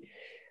 be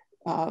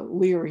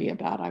leery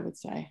about, I would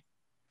say.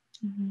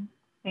 Mm-hmm.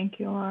 Thank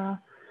you,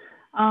 Laura.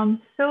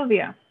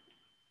 Silvia,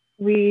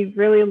 we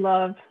really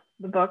love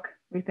the book.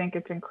 We think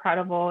it's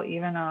incredible.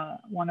 Even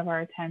one of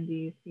our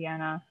attendees,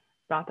 Sienna,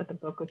 thought that the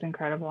book was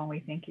incredible, and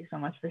we thank you so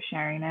much for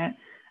sharing it.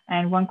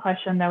 And one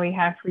question that we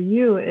have for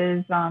you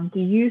is, do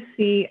you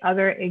see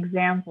other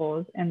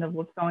examples in the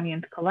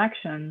Wolfsonian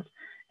collections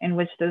in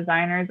which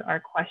designers are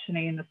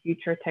questioning the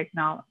future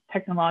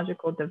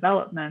technological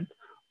development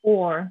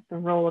or the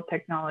role of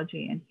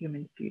technology in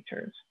human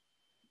futures?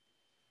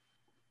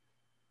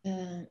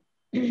 I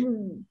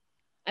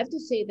have to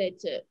say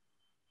that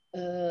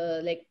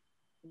like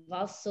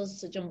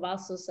Vassos, John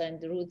Vassos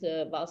and Ruth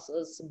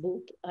Vassos'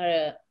 book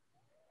are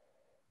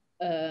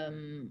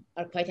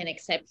quite an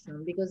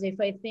exception, because if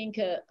I think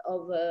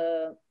of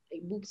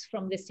books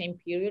from the same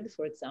period,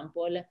 for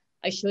example,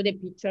 I showed a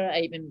picture, I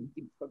even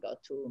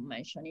forgot to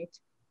mention it,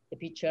 the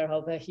picture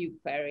of Hugh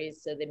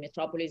Perry's The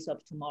Metropolis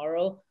of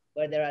Tomorrow,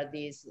 where there are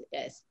these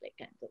like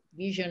kind of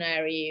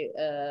visionary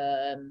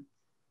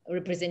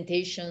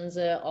representations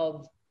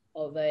of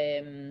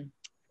the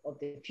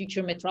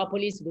future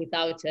metropolis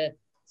without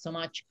so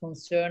much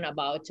concern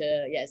about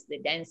the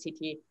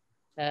density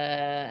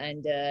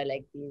and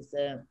like this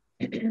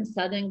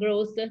sudden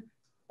growth.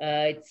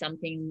 It's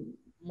something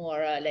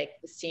more like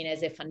seen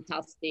as a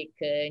fantastic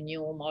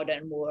new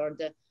modern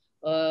world.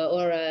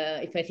 Or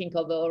if I think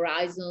of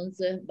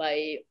Horizons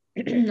by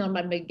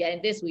Norman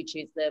McGinnis, which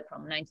is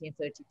from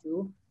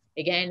 1932,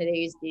 again, there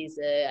is this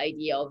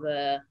idea of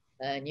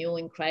new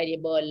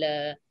incredible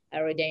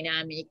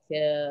aerodynamic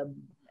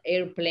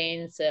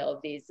airplanes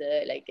of these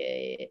like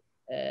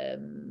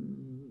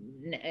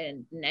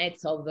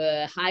nets of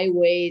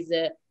highways,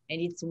 and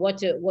it's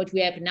what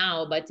we have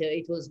now, but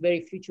it was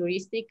very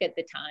futuristic at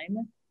the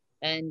time.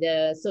 And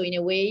so in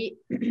a way,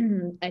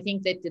 I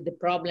think that the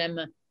problem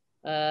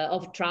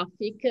of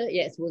traffic,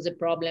 yes, was a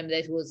problem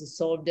that was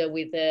solved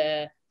with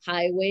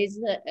highways,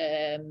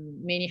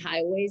 many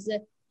highways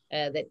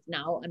that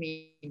now, I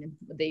mean,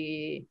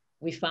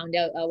 we found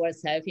out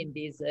ourselves in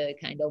these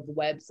kind of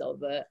webs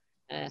of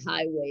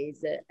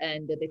highways,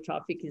 and the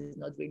traffic is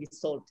not really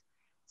solved.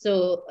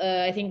 So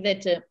I think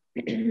that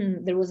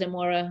there was a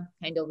more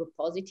kind of a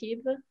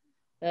positive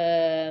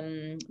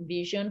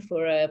vision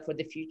for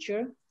the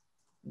future.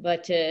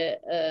 But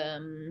I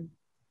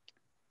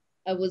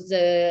was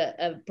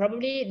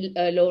probably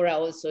Laura.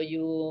 Also,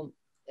 you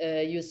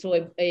saw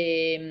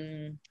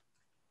a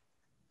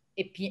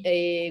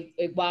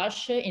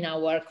gouache in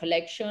our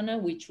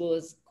collection, which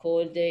was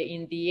called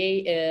 "In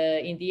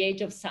the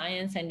Age of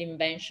Science and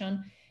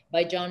Invention"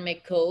 by John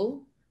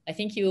McCaw. I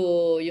think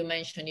you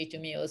mentioned it to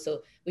me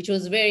also, which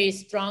was very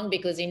strong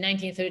because in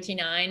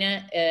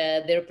 1939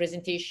 the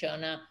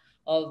representation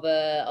of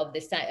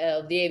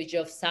the age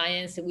of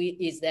science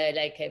is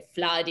like a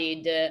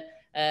flooded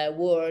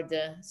world.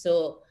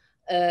 So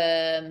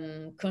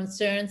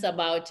concerns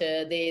about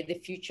the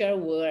future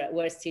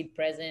were still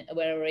present,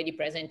 were already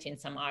present in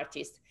some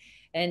artists.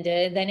 And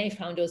then I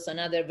found also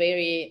another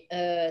very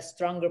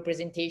strong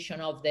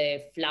representation of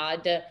the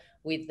flood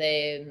with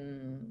the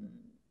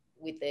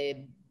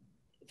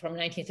from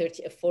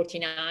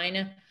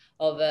 1949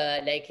 of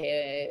like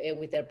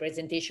with a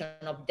representation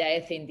of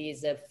death in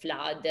this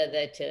flood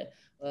that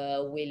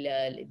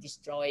will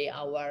destroy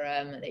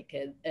our like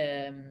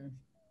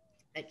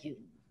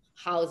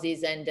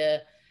houses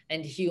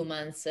and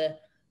humans.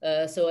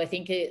 So I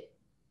think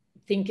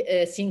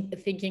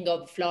thinking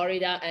of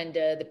Florida and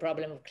the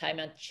problem of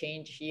climate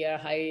change here,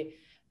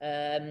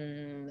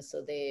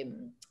 so the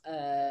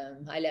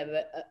high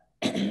level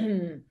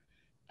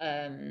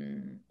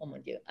oh my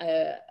God,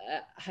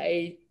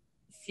 high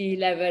sea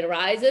level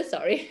rise,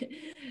 sorry,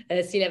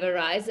 sea level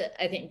rise.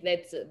 I think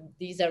that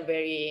these are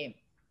very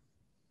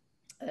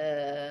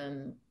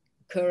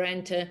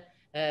current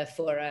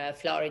for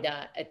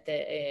Florida at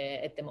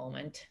the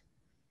moment.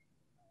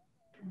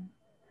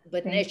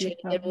 But naturally,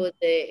 there was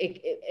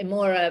a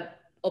more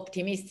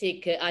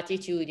optimistic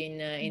attitude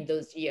in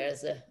those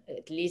years,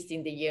 at least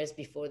in the years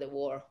before the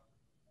war.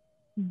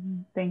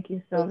 Mm-hmm. Thank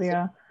you,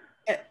 Silvia.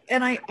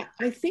 And I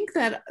think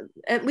that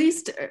at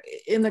least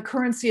in the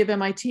currency of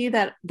MIT,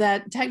 that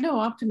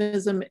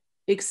techno-optimism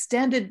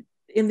extended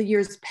in the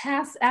years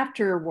past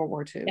after World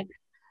War II, yeah,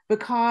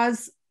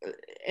 because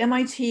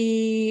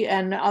MIT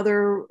and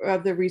other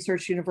of the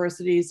research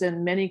universities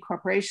and many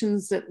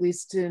corporations, at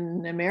least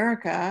in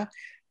America,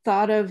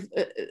 thought of,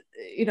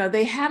 you know,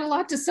 they had a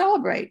lot to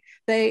celebrate.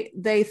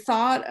 They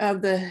thought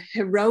of the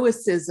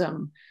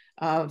heroicism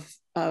of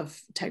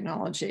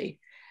technology.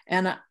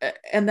 And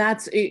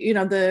that's, you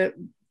know,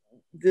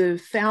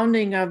 the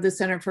founding of the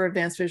Center for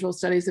Advanced Visual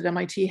Studies at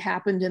MIT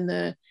happened in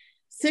the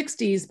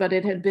 60s, but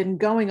it had been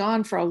going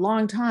on for a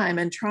long time,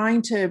 and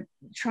trying to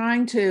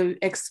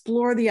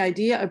explore the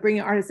idea of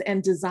bringing artists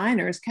and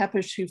designers.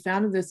 Kepish, who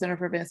founded the Center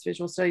for Advanced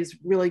Visual Studies,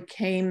 really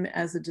came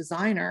as a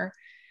designer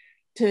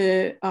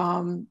to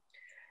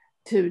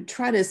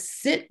try to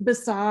sit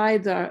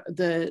beside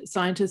the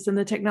scientists and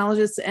the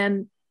technologists.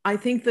 And I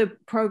think the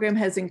program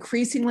has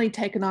increasingly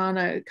taken on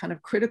a kind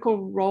of critical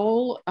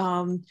role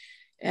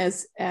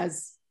as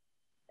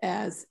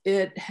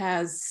it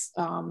has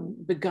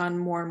begun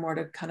more and more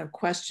to kind of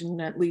question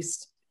at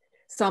least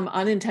some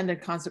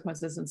unintended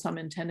consequences and some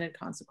intended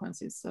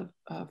consequences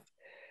of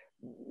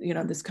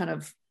this kind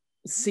of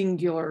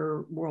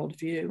singular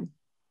worldview.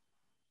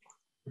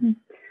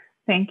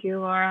 Thank you,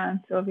 Laura and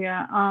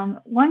Silvia.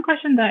 One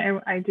question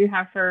that I do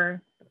have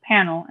for the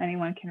panel,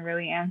 anyone can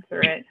really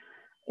answer it,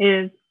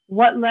 is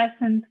what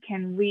lessons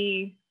can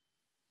we,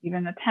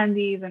 even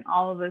attendees and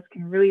all of us,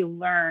 can really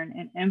learn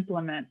and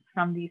implement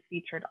from these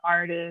featured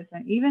artists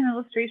and even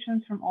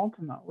illustrations from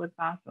Ultimo with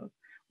Vassos?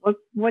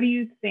 What do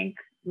you think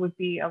would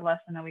be a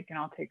lesson that we can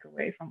all take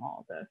away from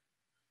all of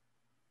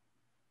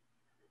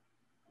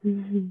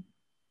this?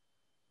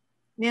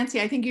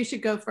 Nancy, I think you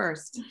should go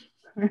first.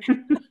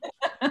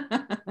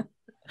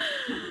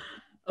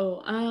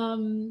 Well,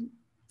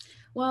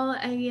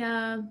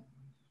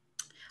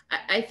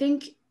 I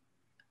think,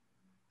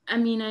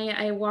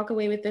 I walk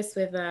away with this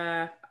with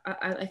I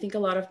think a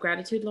lot of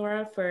gratitude,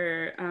 Laura,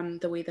 for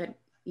the way that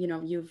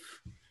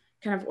you've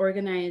kind of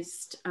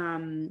organized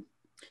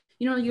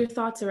your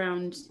thoughts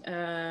around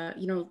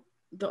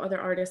the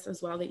other artists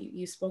as well that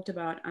you spoke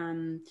about.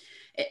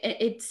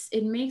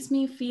 It makes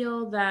me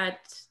feel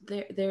that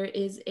there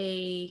is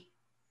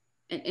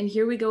and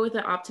here we go with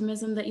the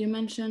optimism that you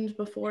mentioned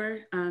before,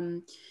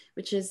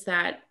 which is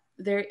that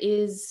there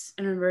is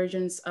an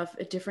emergence of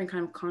a different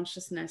kind of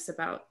consciousness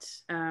about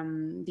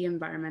the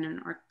environment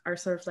and our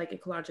sort of like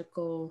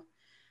ecological,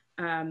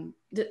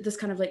 this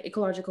kind of like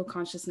ecological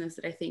consciousness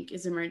that I think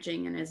is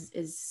emerging and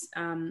is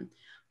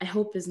I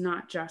hope is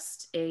not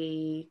just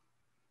a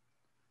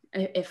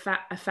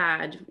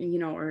fad,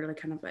 or like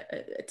kind of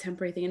a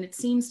temporary thing. And it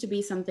seems to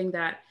be something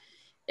that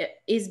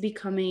is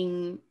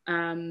becoming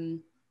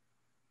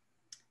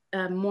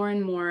more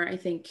and more, I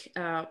think,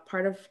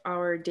 part of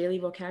our daily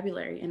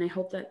vocabulary. And I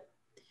hope that,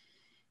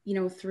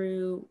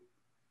 through,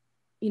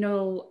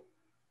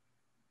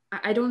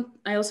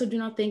 I also do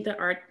not think that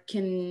art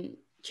can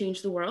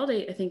change the world.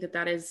 I think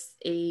that is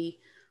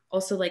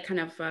also like kind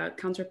of a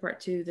counterpart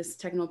to this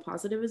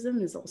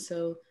techno-positivism is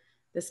also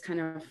this kind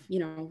of,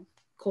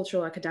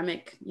 cultural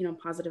academic,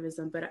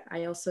 positivism. But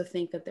I also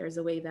think that there's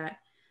a way that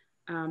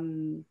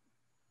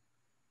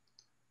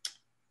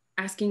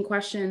asking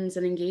questions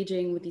and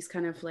engaging with these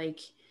kind of like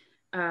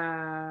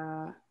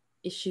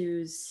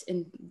issues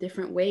in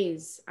different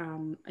ways,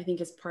 I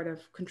think is part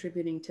of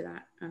contributing to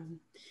that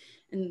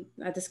and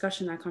that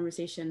discussion, that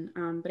conversation.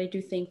 But I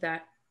do think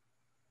that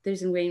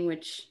there's a way in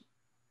which,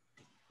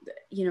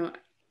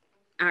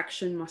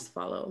 action must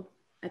follow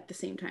at the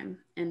same time.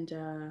 And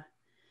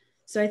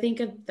so I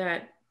think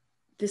that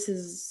this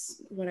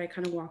is what I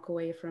kind of walk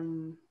away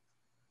from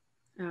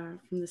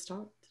this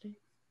talk today.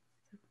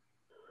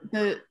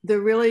 The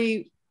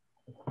really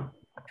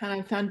kind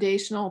of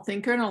foundational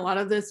thinker in a lot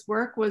of this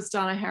work was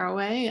Donna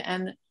Haraway,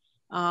 and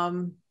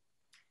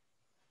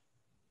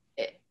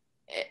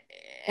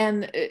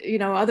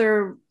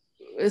other,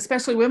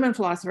 especially women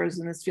philosophers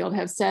in this field,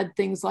 have said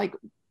things like,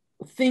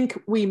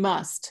 think we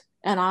must.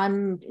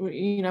 And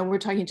we're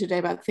talking today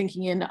about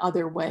thinking in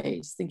other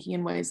ways, thinking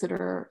in ways that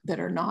are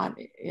not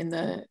in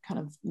the kind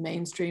of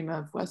mainstream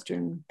of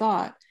Western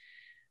thought.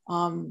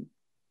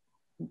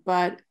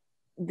 But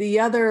the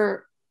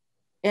other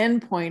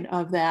endpoint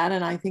of that,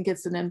 and I think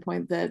it's an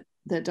endpoint that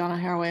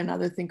Donna Haraway and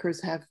other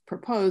thinkers have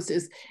proposed,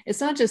 is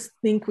it's not just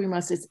think we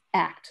must, it's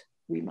act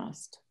we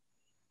must.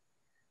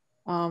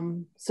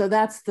 So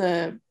that's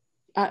the,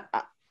 I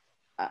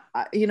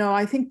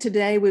think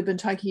today we've been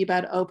talking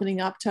about opening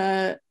up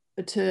to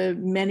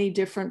many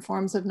different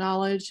forms of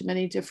knowledge,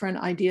 many different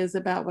ideas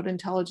about what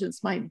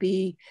intelligence might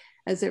be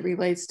as it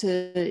relates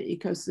to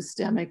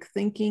ecosystemic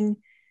thinking.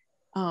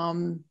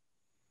 And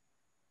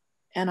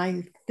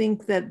I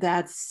think that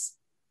that's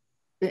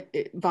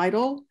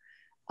vital.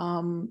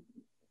 And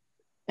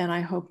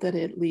I hope that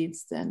it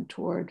leads then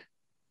toward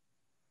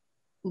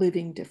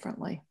living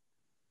differently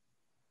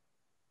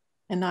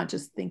and not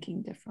just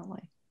thinking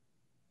differently.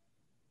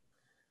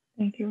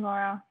 Thank you,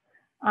 Laura.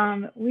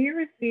 We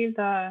received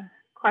a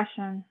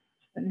question,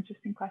 just an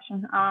interesting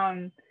question.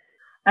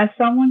 As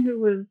someone who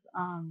was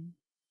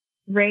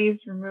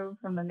raised, removed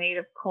from the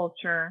native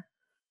culture,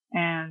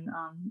 and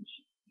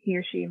he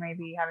or she may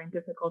be having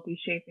difficulty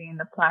shaping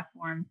the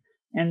platform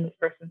in this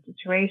person's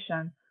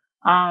situation,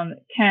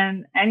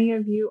 can any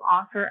of you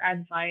offer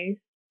advice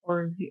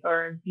or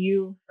a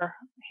view for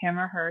him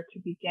or her to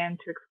begin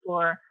to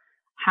explore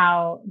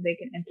how they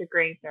can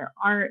integrate their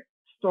art,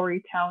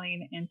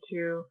 storytelling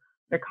into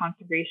their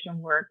conservation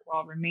work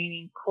while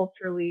remaining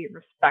culturally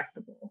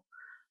respectable?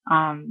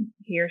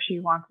 He or she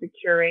wants to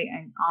curate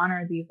and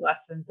honor these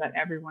lessons that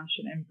everyone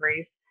should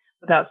embrace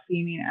without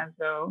seeming as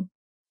though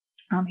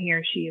he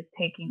or she is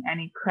taking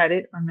any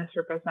credit or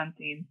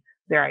misrepresenting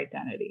their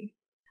identity.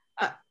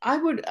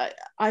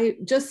 I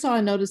just saw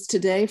a notice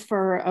today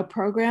for a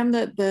program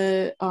that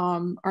the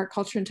Art,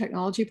 Culture, and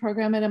Technology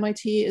program at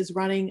MIT is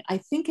running, I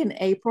think in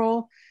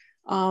April,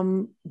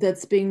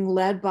 that's being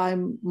led by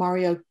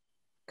Mario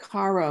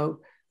Caro,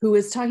 who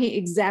is talking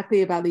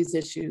exactly about these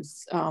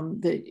issues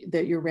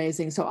that you're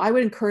raising. So I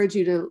would encourage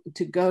you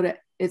to go to,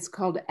 it's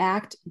called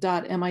act.mit.edu,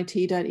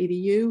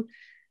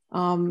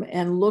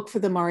 and look for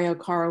the Mario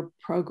Caro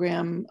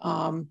program.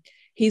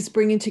 He's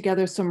bringing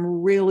together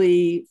some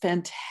really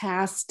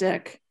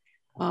fantastic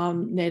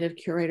Native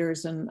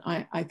curators, and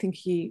I think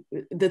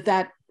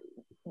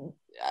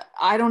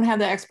I don't have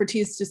the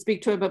expertise to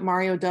speak to it, but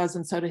Mario does,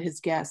 and so do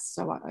his guests.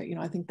 So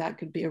I think that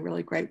could be a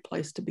really great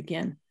place to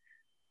begin.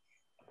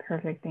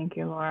 Perfect, thank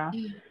you, Laura.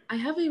 I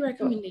have a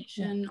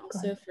recommendation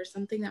also for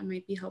something that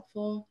might be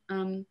helpful.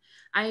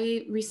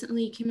 I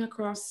recently came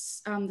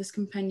across this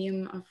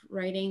compendium of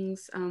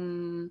writings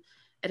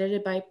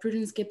edited by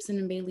Prudence Gibson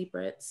and Bailey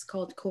Britz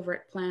called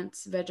Covert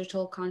Plants,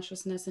 Vegetal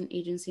Consciousness and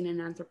Agency in an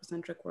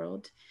Anthropocentric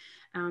World.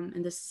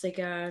 And this is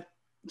like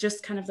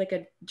just kind of like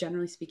a,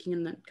 generally speaking,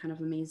 and kind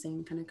of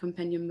amazing kind of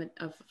compendium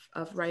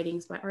of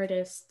writings by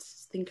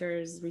artists,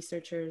 thinkers,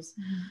 researchers,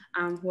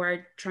 who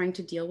are trying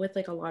to deal with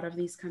like a lot of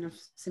these kind of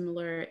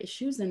similar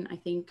issues. And I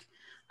think,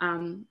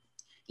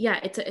 yeah,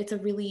 it's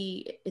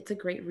a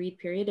great read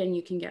period, and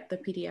you can get the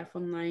PDF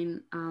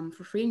online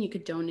for free, and you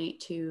could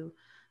donate to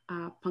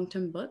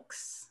Punctum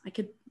Books. I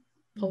could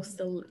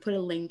put a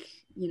link,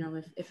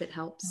 if it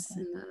helps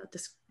in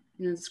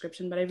the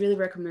description, but I really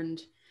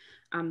recommend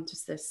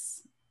just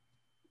this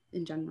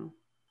in general.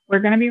 We're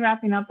going to be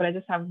wrapping up, but I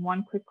just have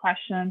one quick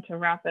question to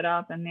wrap it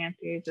up. And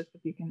Nancy, just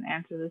if you can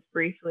answer this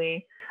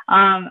briefly.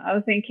 I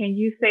was saying, can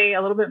you say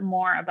a little bit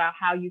more about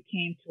how you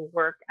came to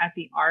work at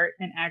the Art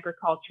and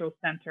Agricultural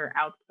Center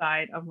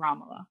outside of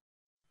Ramallah?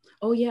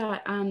 Oh yeah,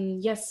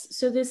 yes.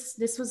 So this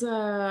was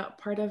a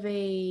part of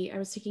I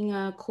was taking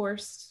a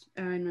course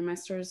in my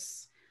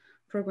master's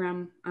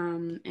program,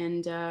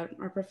 and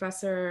our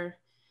professor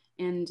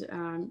and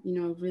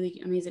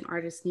really amazing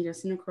artist Nita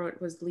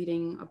Sinocrot was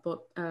leading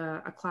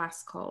a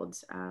class called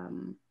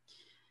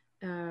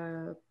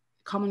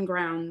Common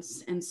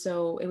Grounds, and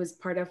so it was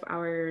part of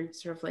our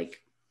sort of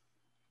like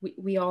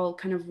we all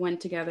kind of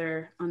went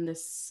together on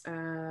this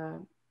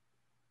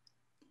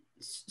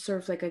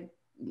sort of like a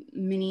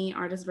mini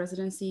artist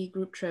residency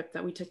group trip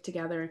that we took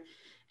together,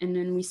 and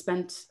then we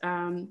spent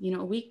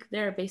a week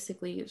there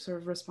basically sort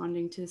of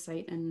responding to the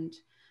site and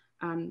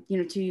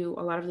to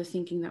a lot of the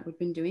thinking that we've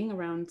been doing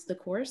around the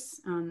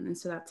course. And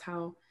so that's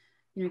how,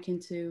 I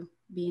came to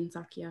be in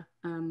Zakia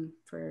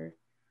for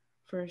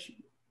a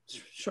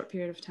short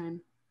period of time.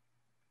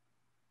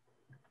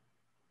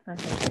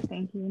 Perfect.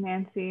 Thank you,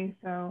 Nancy.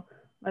 So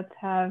let's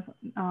have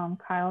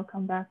Kyle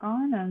come back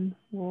on and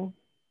we'll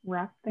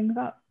wrap things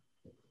up.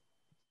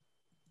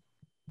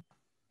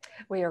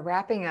 We are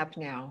wrapping up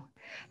now.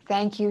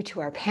 Thank you to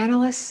our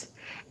panelists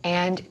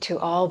and to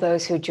all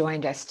those who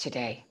joined us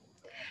today.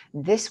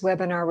 This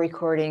webinar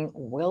recording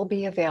will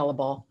be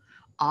available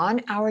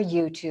on our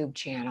YouTube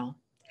channel,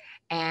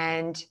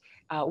 and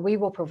we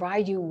will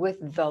provide you with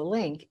the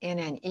link in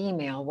an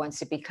email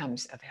once it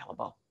becomes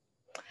available.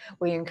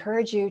 We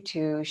encourage you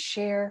to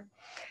share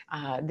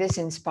this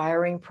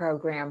inspiring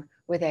program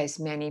with as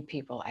many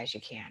people as you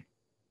can.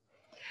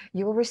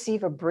 You will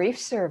receive a brief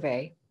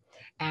survey,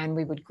 and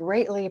we would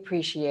greatly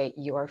appreciate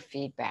your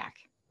feedback.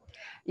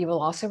 You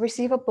will also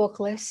receive a book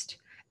list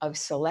of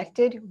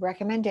selected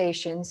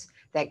recommendations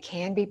that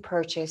can be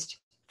purchased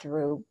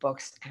through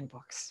Books and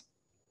Books.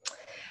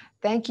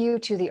 Thank you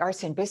to the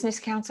Arts and Business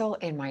Council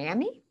in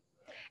Miami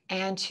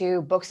and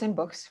to Books and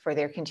Books for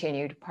their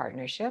continued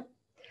partnership.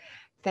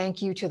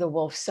 Thank you to the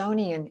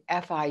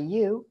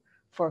Wolfsonian-FIU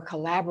for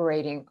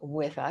collaborating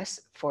with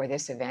us for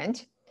this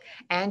event,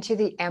 and to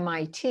the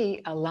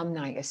MIT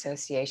Alumni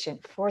Association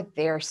for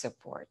their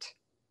support.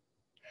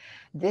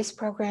 This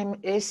program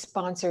is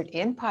sponsored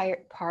in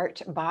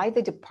part by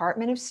the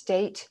Department of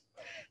State,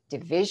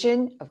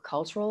 Division of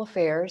Cultural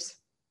Affairs,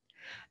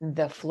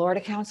 the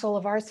Florida Council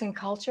of Arts and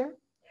Culture,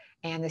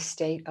 and the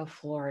state of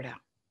Florida.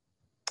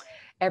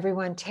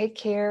 Everyone take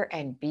care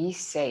and be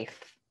safe.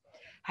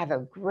 Have a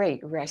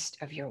great rest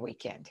of your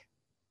weekend.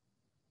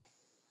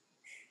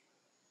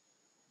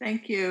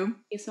 Thank you. Thank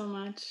you so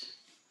much.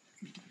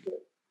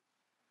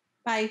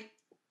 Bye.